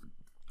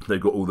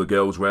they've got all the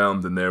girls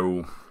round and they're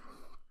all.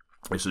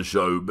 It's a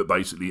show, but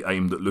basically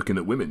aimed at looking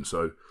at women.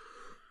 So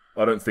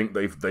I don't think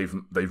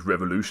they've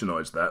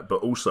revolutionised that.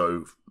 But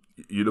also,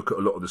 you look at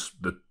a lot of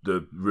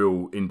the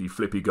real indie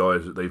flippy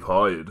guys that they've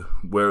hired.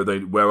 Where are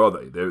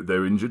they?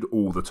 They're injured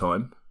all the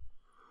time.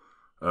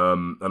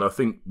 And I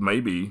think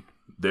maybe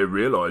they're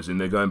realising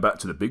they're going back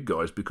to the big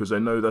guys, because they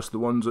know those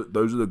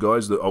are the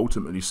guys that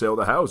ultimately sell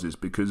the houses.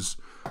 Because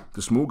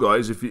the small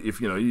guys, if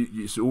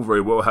it's all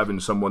very well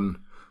having someone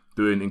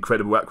doing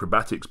incredible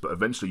acrobatics, but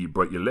eventually you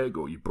break your leg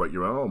or you break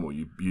your arm or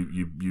you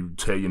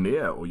tear your knee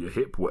out or your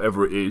hip,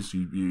 whatever it is,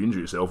 you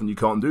injure yourself and you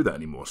can't do that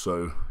anymore.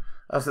 So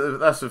that's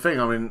the thing.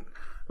 I mean,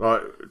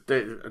 like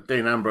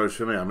Dean Ambrose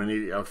for me. I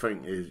mean, I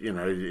think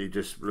he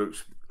just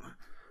looks.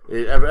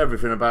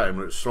 Everything about him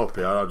looks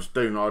sloppy. I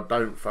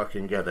don't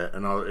fucking get it.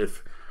 And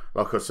if,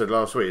 like I said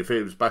last week, if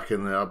he was back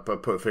in I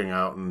put a thing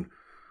out and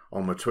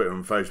on my Twitter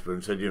and Facebook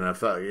and said,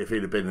 if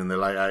he'd have been in the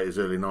late 80s,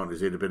 early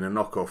 90s, he'd have been a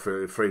knockoff,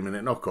 a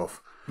 3-minute knockoff.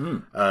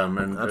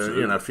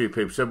 A few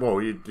people said,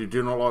 well, you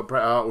do not like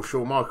Bret Hart or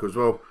Shawn Michaels?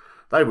 Well,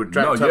 they were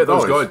jacked up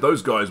guys.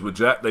 Those guys were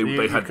jacked.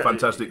 They had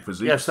fantastic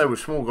physiques. Yes, they were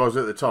small guys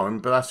at the time,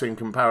 but that's in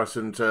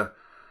comparison to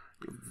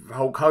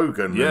Hulk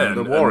Hogan and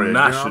the Warrior. And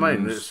Nash, you know what I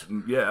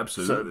mean?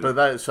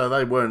 Absolutely. So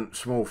they weren't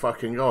small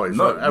fucking guys.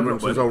 No, everyone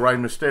says, Rey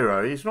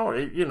Mysterio. He's not.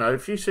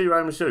 If you see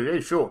Rey Mysterio,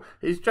 he's short.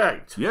 He's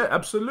jacked. Yeah,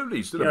 absolutely.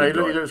 He's still a big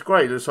guy. He looks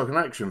great. He looks like an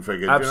action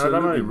figure. Absolutely,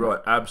 you know what I mean? Right.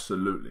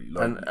 Absolutely.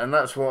 And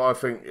that's what I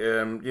think.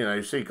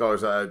 You see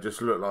guys that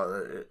just look like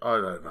that.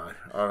 I don't know.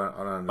 I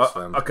don't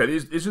understand. Okay,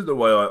 this is the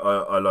way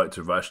I like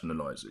to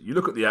rationalise it. You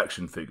look at the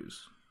action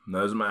figures.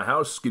 Now, doesn't matter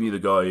how skinny the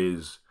guy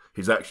is,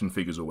 his action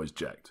figure's always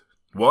jacked.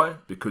 Why?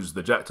 Because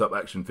the jacked up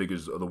action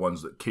figures are the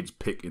ones that kids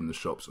pick in the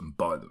shops and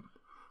buy them.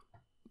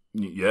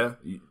 Yeah,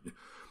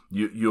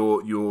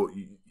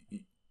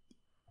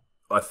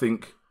 I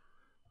think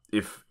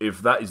if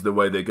that is the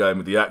way they're going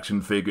with the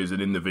action figures,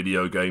 and in the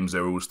video games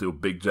they're all still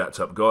big jacked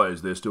up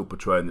guys, they're still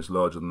portraying this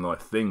larger than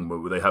life thing,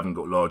 but they haven't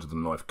got larger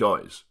than life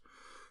guys.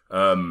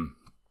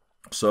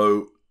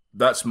 So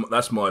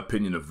that's my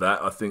opinion of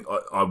that. I think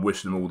I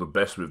wish them all the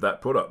best with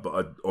that product, but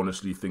I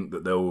honestly think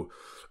that they'll,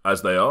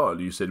 as they are.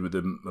 You said with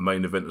the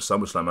main event of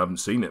SummerSlam, I haven't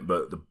seen it,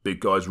 but the big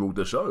guys ruled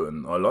the show,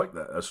 and I like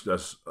that.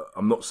 That's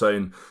I'm not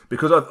saying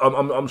because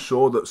I'm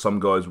sure that some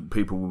guys,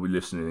 people will be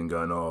listening and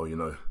going, oh,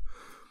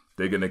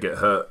 they're going to get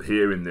hurt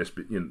hearing this,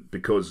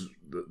 because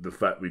the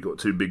fact we got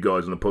two big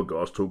guys on a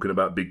podcast talking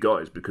about big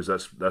guys, because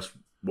that's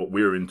what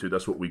we're into,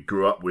 that's what we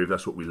grew up with,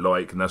 that's what we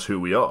like, and that's who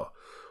we are.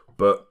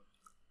 But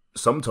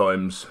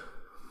sometimes,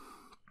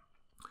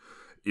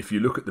 if you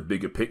look at the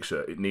bigger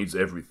picture, it needs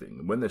everything.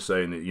 And when they're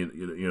saying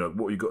that,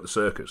 what you got the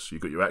circus, you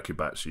got your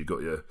acrobats, you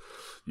got your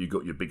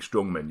big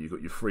strong men, you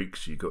got your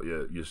freaks, you got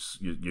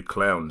your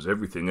clowns,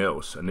 everything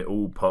else, and it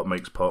all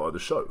makes part of the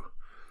show.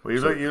 Well,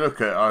 you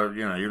look at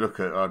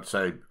I'd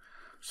say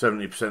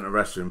 70% of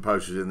wrestling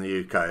posters in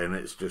the UK, and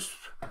it's just,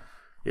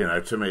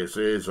 to me it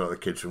is like the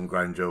kids from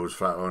Grangel's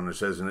Flatline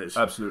says, and it's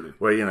absolutely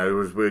where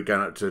we're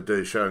going up to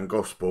do a show in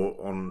Gosport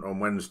on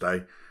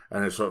Wednesday,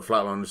 and it's like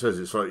Flatline says,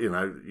 it's like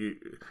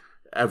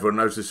everyone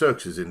knows the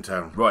circus is in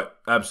town, right?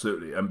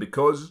 Absolutely, and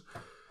because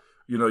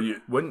when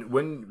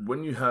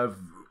you have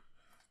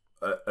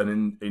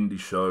an indie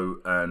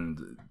show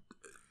and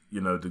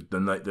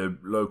the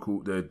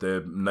local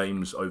their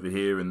names over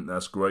here, and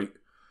that's great,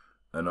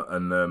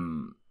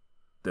 and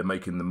they're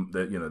making them,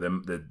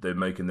 they're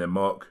making their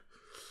mark.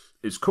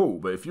 It's cool,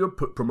 but if you're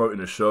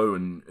promoting a show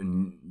and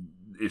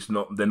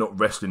they're not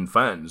wrestling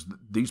fans,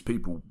 these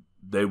people,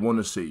 they want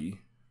to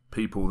see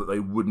people that they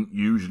wouldn't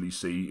usually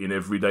see in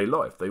everyday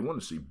life. They want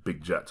to see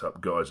big jacked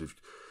up guys with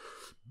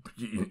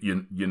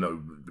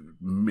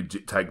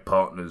midget tag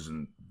partners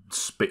and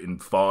spitting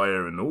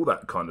fire and all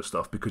that kind of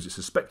stuff, because it's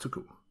a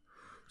spectacle.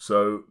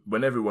 So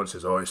when everyone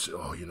says,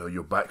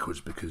 you're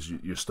backwards because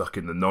you're stuck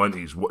in the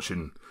 90s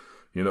watching,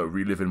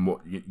 reliving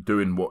what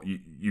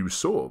you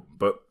saw.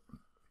 But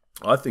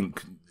I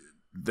think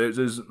there's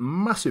a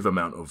massive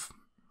amount of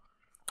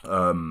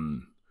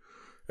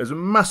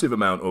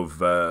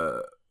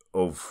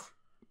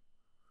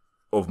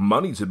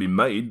money to be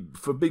made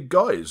for big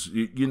guys.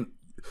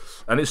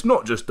 And it's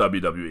not just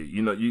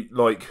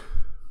WWE.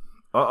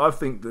 I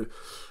think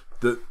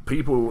that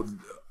people.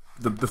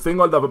 The thing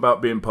I love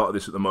about being part of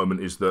this at the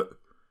moment is that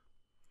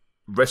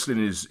wrestling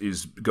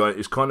is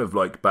kind of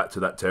like back to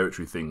that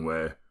territory thing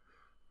where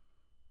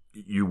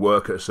you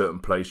work at a certain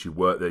place, you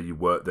work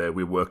there.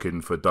 We're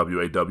working for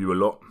WAW a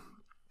lot,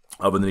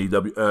 other than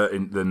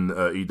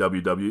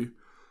EWW,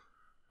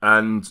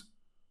 and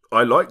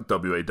I like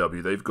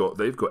WAW. They've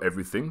got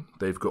everything.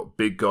 They've got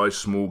big guys,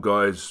 small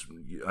guys,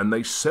 and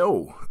they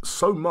sell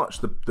so much.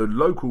 The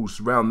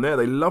locals around there,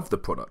 they love the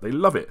product. They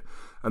love it.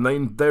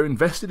 And they're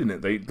invested in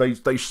it.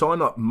 They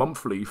sign up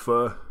monthly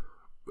for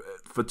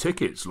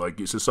tickets, like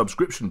it's a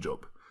subscription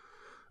job,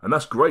 and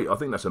that's great. I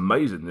think that's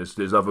amazing.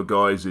 There's other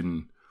guys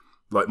in,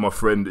 like my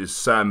friend is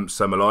Sam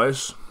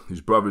Elias.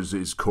 His brother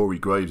is Corey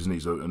Graves, and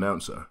he's an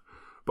announcer.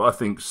 But I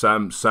think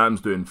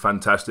Sam's doing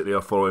fantastically.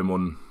 I follow him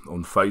on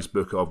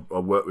Facebook. I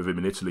worked with him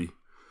in Italy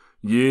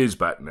years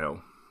back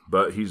now.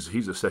 But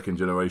he's a second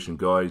generation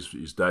guy.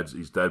 His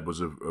dad was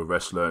a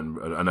wrestler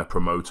and a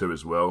promoter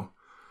as well.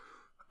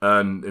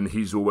 And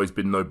he's always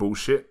been no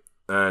bullshit.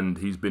 And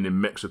he's been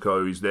in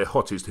Mexico. He's their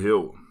hottest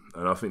heel.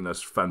 And I think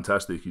that's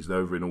fantastic. He's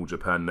over in All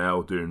Japan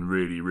now, doing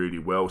really, really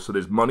well. So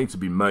there's money to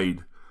be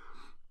made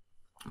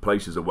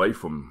places away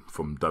from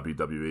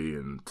WWE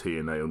and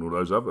TNA and all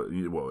those other,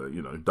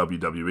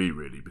 WWE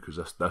really, because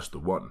that's the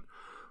one.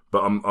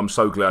 But I'm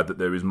so glad that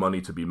there is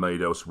money to be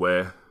made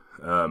elsewhere,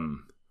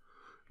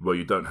 where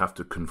you don't have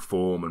to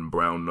conform and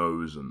brown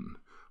nose and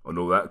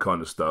all that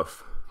kind of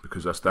stuff.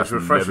 Because that's it's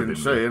refreshing to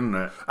see, isn't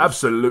it?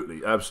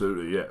 Absolutely,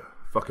 yeah,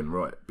 fucking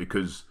right.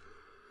 Because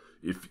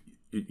if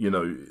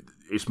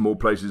it's more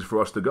places for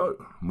us to go,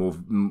 more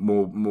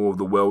of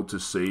the world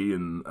to see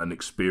and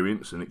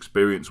experience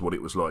what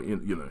it was like. I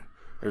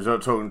was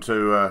talking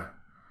to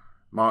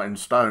Martin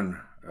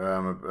Stone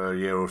a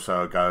year or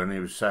so ago, and he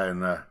was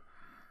saying,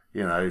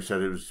 he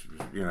said it was,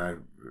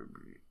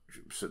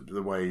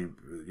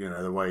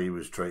 the way he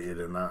was treated,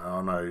 and that.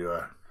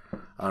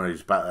 I know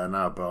he's back there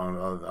now, but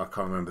I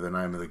can't remember the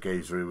name of the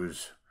geezer who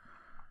was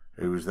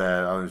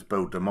there. I think it was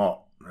Bill DeMott.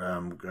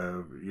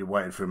 You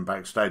waited for him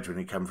backstage when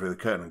he came through the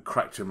curtain and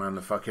cracked him around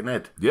the fucking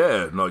head.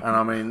 Yeah, and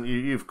I mean,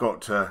 you've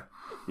got to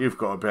be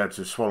able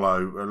to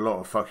swallow a lot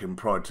of fucking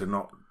pride to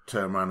not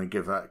turn around and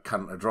give that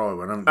cunt a dry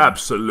one, haven't you?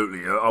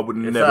 Absolutely, I would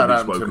never be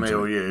spoken to me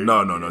or you.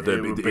 No,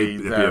 it'd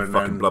be a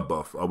fucking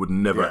bloodbath. I would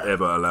never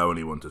ever allow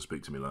anyone to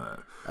speak to me like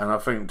that. And I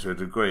think to a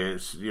degree,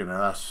 it's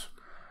that's.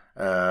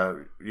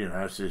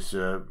 It's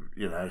a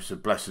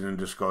blessing in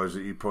disguise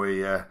that you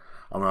probably. I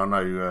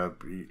know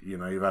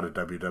you've had a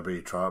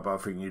WWE trial, but I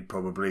think you'd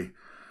probably,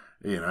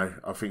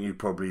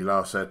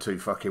 last there 2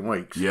 fucking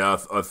weeks. Yeah,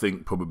 I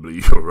think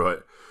probably you're right,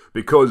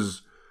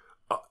 because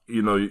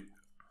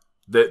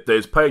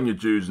there's paying your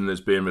dues and there's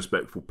being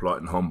respectful,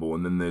 polite, and humble,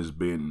 and then there's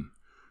being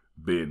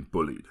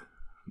bullied.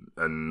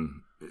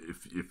 And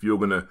if you're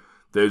gonna,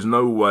 there's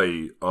no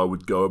way I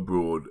would go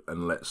abroad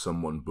and let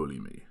someone bully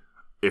me.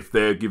 if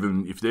they've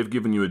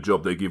given you a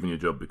job, they're giving you a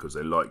job because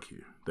they like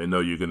you. They know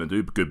you're going to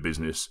do good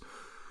business.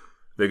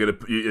 You're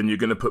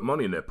going to put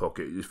money in their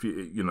pocket. If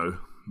you know,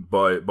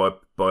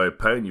 by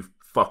paying you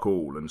fuck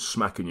all and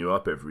smacking you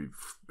up every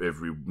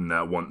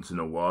now once in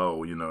a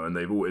while, you know, and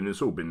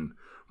it's all been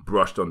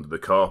brushed under the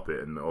carpet,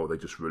 and they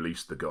just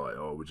released the guy.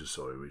 We just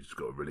got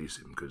to release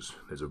him because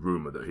there's a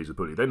rumor that he's a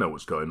bully. They know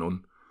what's going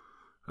on.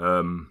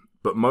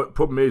 But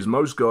problem is,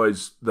 most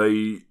guys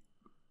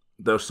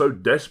they're so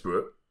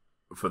desperate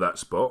for that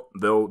spot,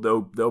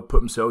 they'll put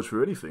themselves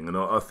through anything, and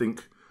I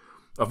think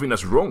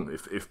that's wrong.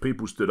 If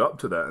people stood up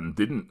to that and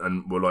didn't,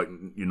 and were like,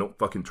 "You're not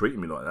fucking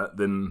treating me like that,"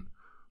 then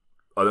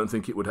I don't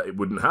think it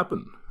wouldn't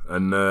happen.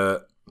 And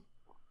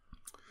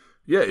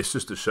it's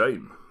just a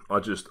shame. I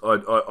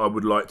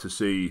would like to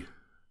see,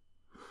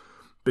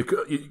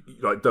 because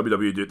like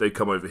WWE, they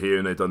come over here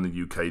and they've done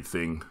the UK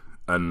thing,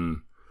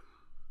 and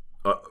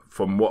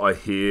from what I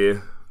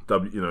hear,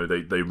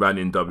 they ran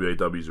in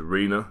WAW's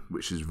arena,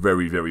 which is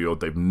very, very odd.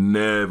 They've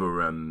never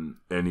ran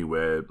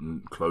anywhere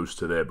close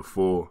to there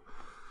before.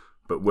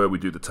 But where we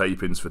do the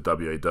tapings for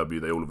WAW,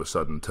 they all of a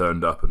sudden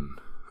turned up and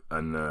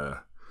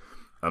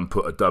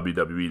put a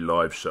WWE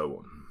live show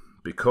on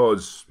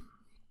because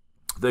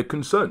they're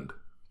concerned.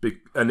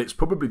 And it's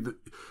probably,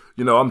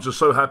 I'm just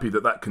so happy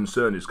that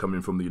concern is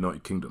coming from the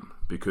United Kingdom,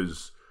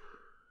 because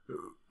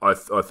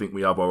I think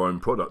we have our own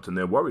product and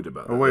they're worried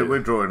about it. Well, we're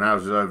drawing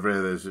houses over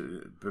here that's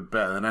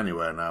better than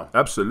anywhere now.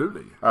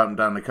 Absolutely. Up and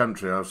down the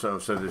country, I've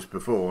said this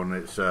before, and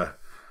it's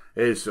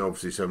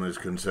obviously something that's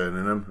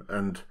concerning them,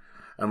 and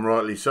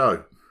rightly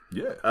so.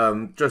 Yeah.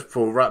 Just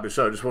before we wrap this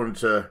up, I just wanted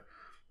to,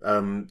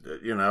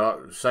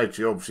 say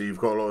to you, obviously you've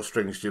got a lot of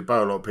strings to your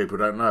bow. A lot of people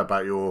don't know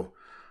about your,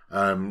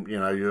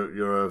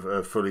 you're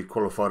a fully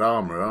qualified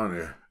armourer, aren't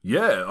you?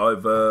 Yeah, I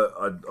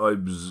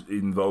was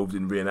involved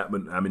in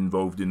reenactment. I'm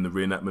involved in the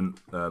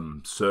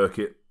reenactment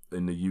circuit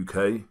in the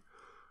UK,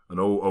 and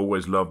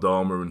always loved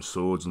armour and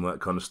swords and that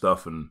kind of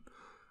stuff. And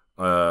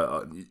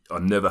I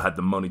never had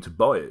the money to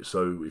buy it.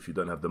 So if you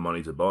don't have the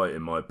money to buy it,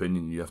 in my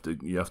opinion, you have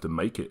to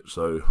make it.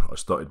 So I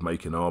started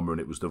making armour,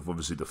 and it was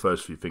obviously the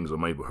first few things I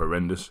made were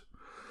horrendous.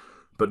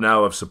 But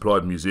now I've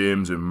supplied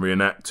museums and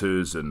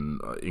reenactors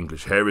and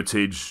English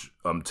heritage.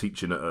 I'm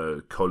teaching at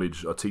a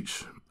college. I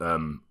teach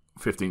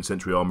 15th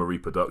century armour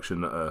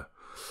reproduction at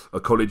a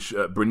college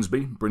at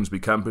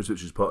Brinsby campus,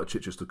 which is part of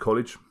Chichester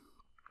College.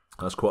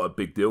 That's quite a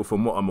big deal.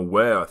 From what I'm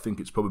aware, I think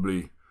it's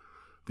probably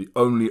the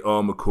only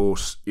armour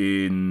course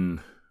in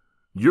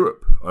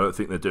Europe. I don't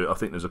think they do. I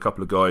think there's a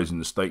couple of guys in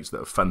the States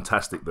that are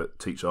fantastic that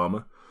teach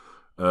armour,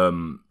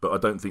 but I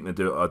don't think they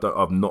do it.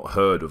 I've not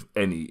heard of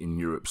any in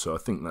Europe, so I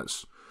think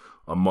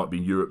I might be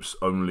Europe's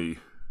only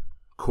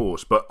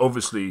course. But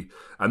obviously,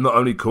 and not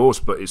only course,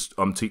 but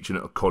I'm teaching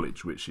at a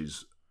college, which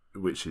is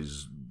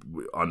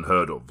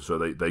unheard of. So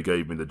they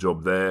gave me the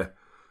job there,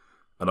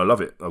 and I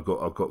love it. I've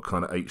got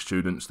kind of 8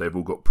 students. They've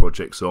all got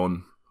projects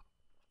on,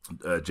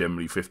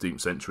 generally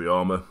 15th century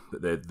armour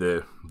that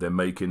they're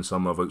making.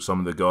 Some of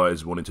the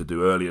guys wanted to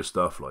do earlier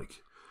stuff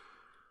like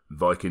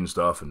Viking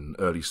stuff and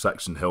early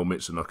Saxon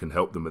helmets, and I can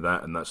help them with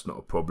that, and that's not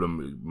a problem.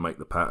 We make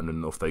the pattern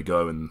and off they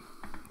go, and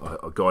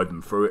I guide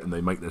them through it, and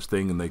they make this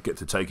thing, and they get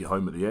to take it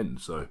home at the end.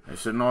 So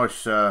it's a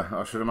nice.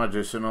 I should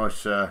imagine it's a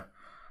nice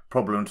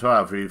problem to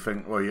have. You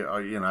think, well,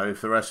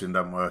 if the wrestling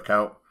doesn't work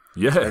out,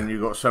 and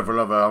you've got several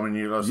other. I mean,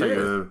 you're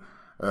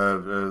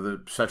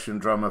the session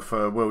drummer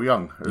for Will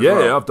Young.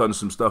 Yeah, I've done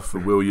some stuff for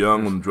Will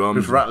Young on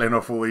drums. Just rattling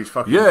off all these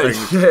fucking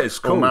things. It's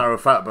cool. All matter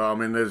of fact, but I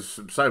mean, there's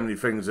so many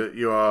things that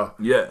you are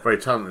very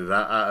talented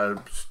at a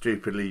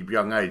stupidly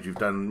young age. You've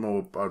done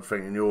more, I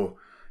think, in your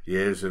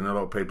years than a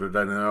lot of people have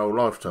done in their whole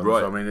lifetime.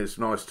 Right. So, I mean, it's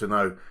nice to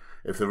know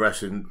if the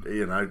wrestling,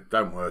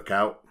 don't work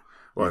out.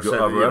 Well, you've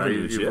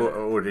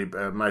already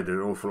made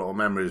an awful lot of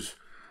memories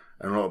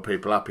and a lot of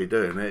people happy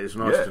doing it. It's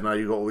nice to know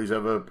you've got all these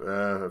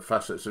other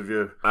facets of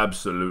you.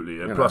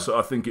 Absolutely, and plus,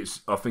 I think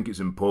it's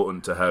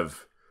important to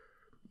have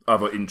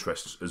other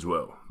interests as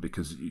well,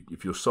 because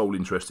if your sole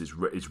interest is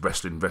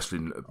wrestling,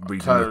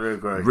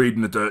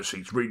 reading the dirt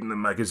sheets, reading the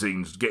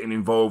magazines, getting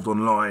involved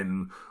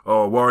online,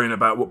 worrying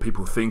about what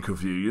people think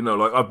of you.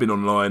 Like I've been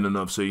online and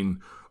I've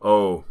seen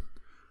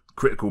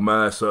Critical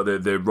Mass,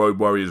 they're Road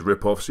Warriors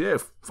rip-offs. Yeah,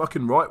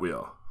 fucking right we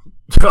are.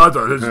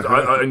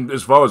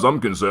 As far as I'm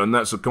concerned,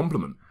 that's a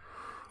compliment.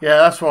 Yeah,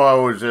 that's why I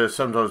always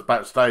sometimes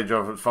backstage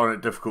I find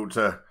it difficult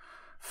to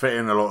fit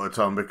in a lot of the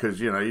time,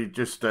 because you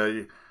just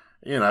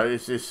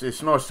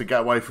it's nice to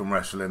get away from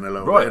wrestling a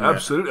little bit. Right,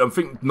 absolutely. I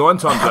think 9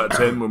 times out of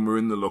 10 when we're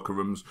in the locker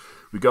rooms,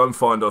 we go and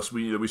find us.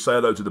 We say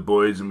hello to the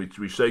boys and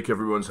we shake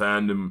everyone's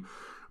hand, and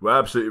we're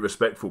absolutely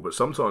respectful. But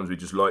sometimes we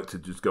just like to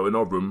just go in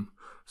our room,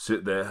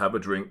 sit there, have a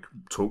drink,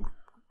 talk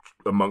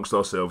amongst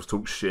ourselves,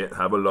 talk shit,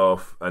 have a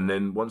laugh, and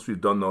then once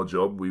we've done our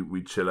job,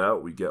 we chill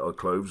out, we get our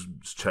clothes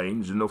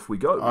changed, and off we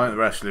go. I think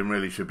wrestling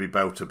really should be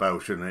bell to bell,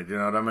 shouldn't it? Do you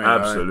know what I mean?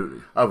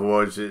 Absolutely.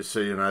 Otherwise, it's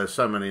there's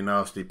so many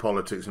nasty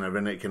politics and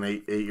everything, it can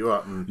eat you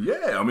up. And...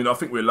 Yeah, I mean, I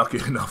think we're lucky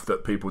enough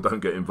that people don't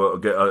get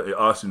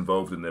us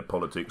involved in their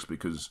politics,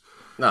 because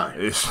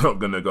it's not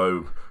going to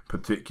go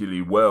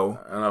particularly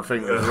well. And I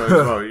think as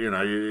well,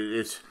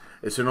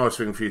 it's a nice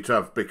thing for you to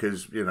have,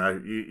 because you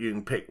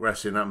can pick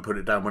wrestling up and put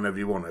it down whenever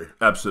you want to.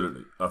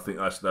 Absolutely, I think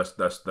that's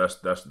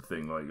the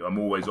thing. Like, I'm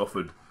always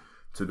offered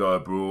to go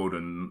abroad,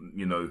 and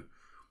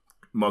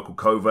Michael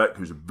Kovac,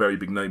 who's a very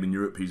big name in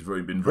Europe, he's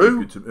been very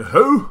good to me.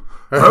 Who?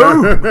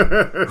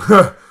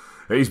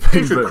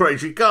 He's a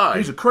crazy guy.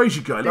 He's a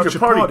crazy guy. He's a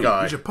party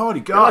guy. He's a party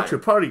guy. He likes a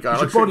party guy.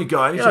 He's a party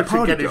guy. He's a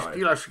party guy.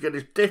 He likes to get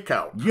his dick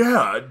out.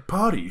 Yeah,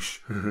 parties.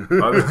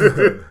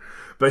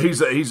 But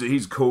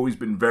he's cool. He's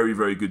been very,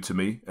 very good to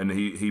me, and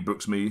he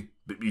books me.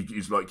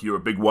 He's like, you're a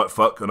big white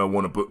fuck, and I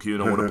want to book you,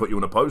 and I want to put you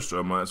on a poster.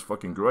 I'm like, that's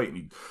fucking great.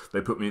 And they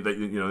put me.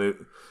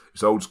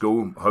 It's old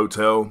school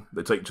hotel.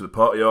 They take you to the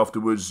party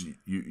afterwards.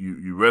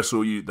 You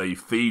wrestle. They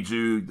feed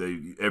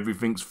you.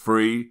 Everything's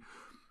free.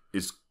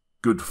 It's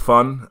good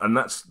fun, and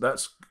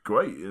that's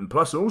great. And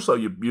plus, also,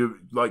 you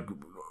like,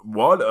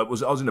 while I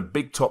was in a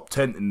big top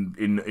tent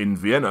in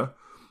Vienna.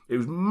 It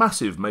was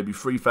massive, maybe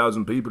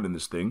 3,000 people in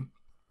this thing.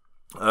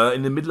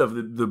 In the middle of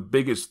the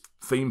biggest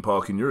theme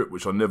park in Europe,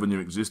 which I never knew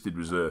existed,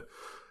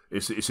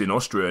 it's in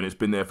Austria, and it's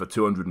been there for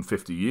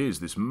 250 years.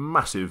 This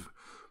massive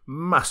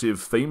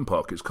theme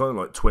park. It's kind of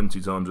like 20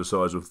 times the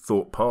size of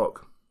Thorpe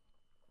Park.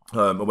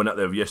 I went out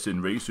there with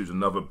Yestin Rees, who's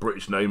another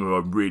British name who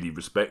I really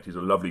respect. He's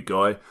a lovely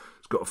guy.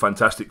 He's got a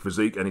fantastic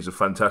physique, and he's a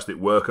fantastic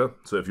worker.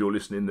 So if you're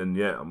listening, then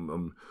yeah,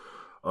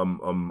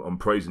 I'm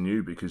praising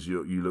you, because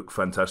you look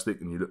fantastic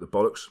and you look the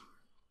bollocks.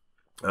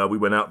 We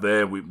went out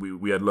there.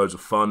 We had loads of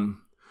fun.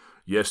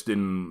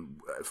 Yestin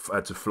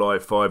had to fly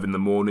 5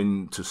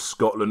 a.m. to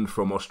Scotland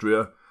from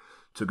Austria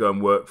to go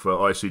and work for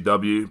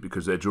ICW,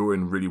 because they're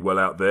drawing really well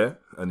out there.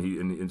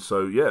 And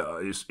so yeah,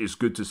 it's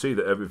good to see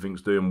that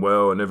everything's doing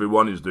well and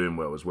everyone is doing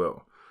well as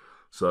well.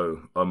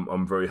 So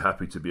I'm very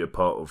happy to be a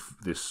part of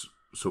this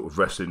sort of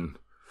wrestling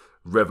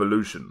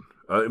revolution.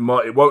 It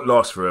won't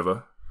last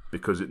forever,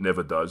 because it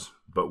never does.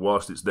 But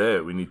whilst it's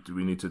there, we need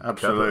to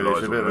absolutely.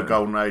 It's a bit of a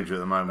golden age at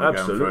the moment.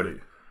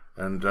 Absolutely.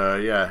 And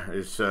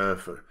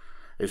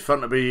it's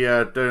fun to be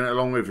doing it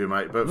along with you,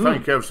 mate. But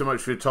thank you ever so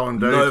much for your time,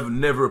 dude. No,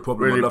 never a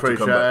problem. Really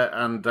appreciate it.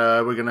 And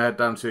we're going to head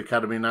down to the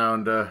academy now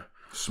and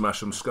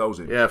smash some skulls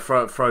in. Yeah,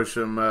 throw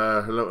some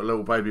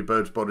little baby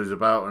birds' bodies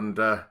about and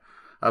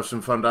have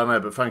some fun down there.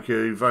 But thank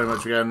you very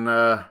much again,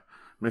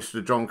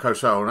 Mr. John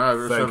Cosell. Now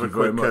let's have a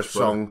quick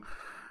song.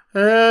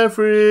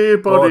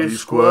 Everybody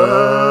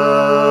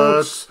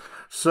squirts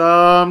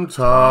sometimes,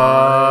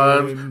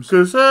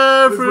 'cause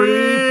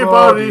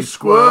everybody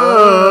squirts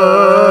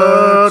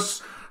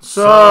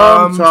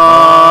sometimes.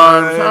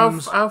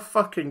 How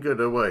fucking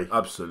good are we?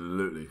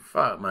 Absolutely.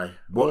 Fuck me.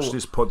 Watch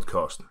this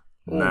podcast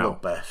now. All the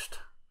best.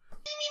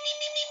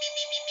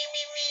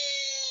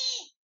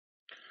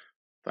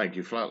 Thank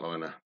you,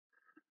 Flatliner.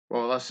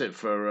 Well, that's it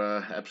for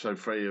episode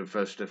 3 of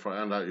Stiff Right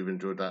Hand. I hope you've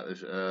enjoyed that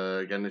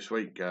again this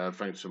week.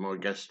 Thanks to my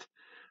guest,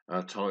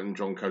 Titan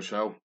John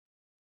Cosell.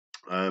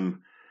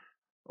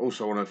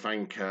 Also want to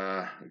thank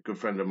a good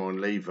friend of mine,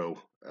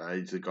 Leeville.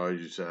 He's the guy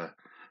who's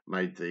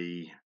made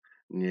the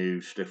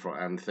new Stiff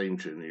Right Hand theme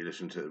tune that you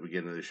listened to at the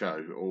beginning of the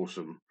show.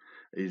 Awesome.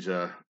 He's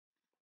a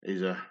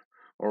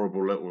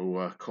horrible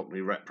little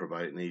Cockney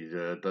reprobate, and he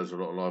does a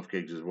lot of live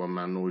gigs as a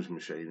one-man noise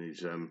machine.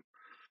 He's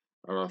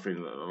I think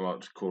I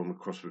like to call him a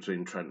cross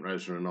between Trent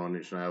Reznor and Nine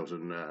Inch Nails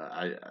and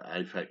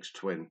Aphex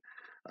Twin.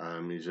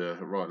 He's a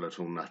right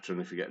little nutter,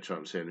 and if you get a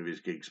chance to see any of his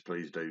gigs,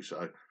 please do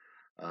so.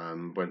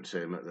 Went to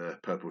see him at the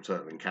Purple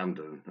Turtle in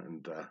Camden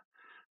and a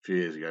few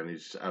years ago, and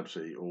he's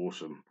absolutely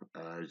awesome.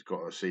 He's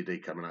got a CD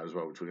coming out as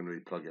well, which we're going to be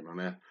plugging on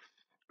there.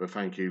 But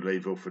thank you,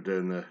 Leeville, for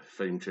doing the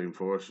theme tune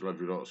for us.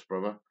 Love you lots,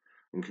 brother,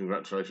 and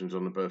congratulations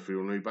on the birth of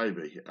your new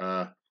baby.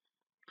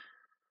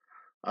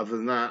 Other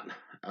than that,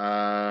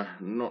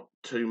 not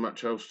too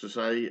much else to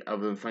say.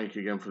 Other than thank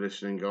you again for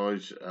listening,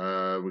 guys.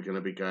 We're going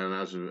to be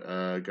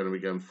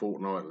going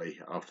fortnightly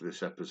after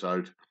this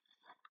episode.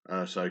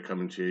 So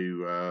coming to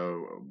you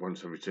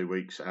once every 2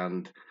 weeks,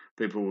 and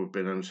people have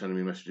been sending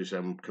me messages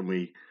saying, can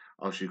we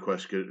ask you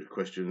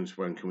questions,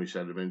 when can we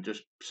send them in?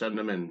 Just send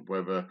them in,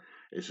 whether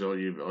it's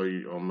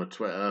on my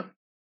Twitter,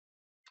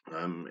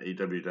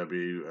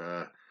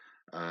 EWW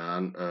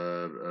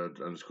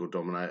 _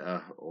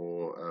 Dominator,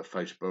 or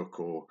Facebook,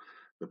 or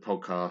the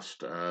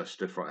podcast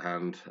Stiff Right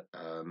Hand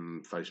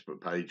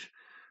Facebook page.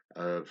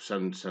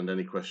 Send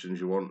any questions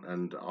you want,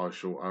 and I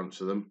shall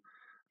answer them.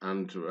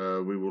 And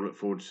we will look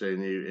forward to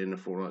seeing you in a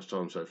fortnight's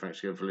time. So thanks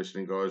again for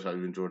listening, guys. Hope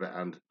you enjoyed it,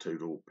 and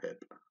toodle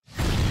pip.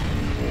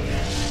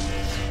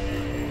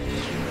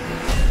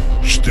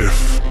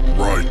 Stiff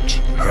Right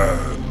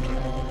Hand.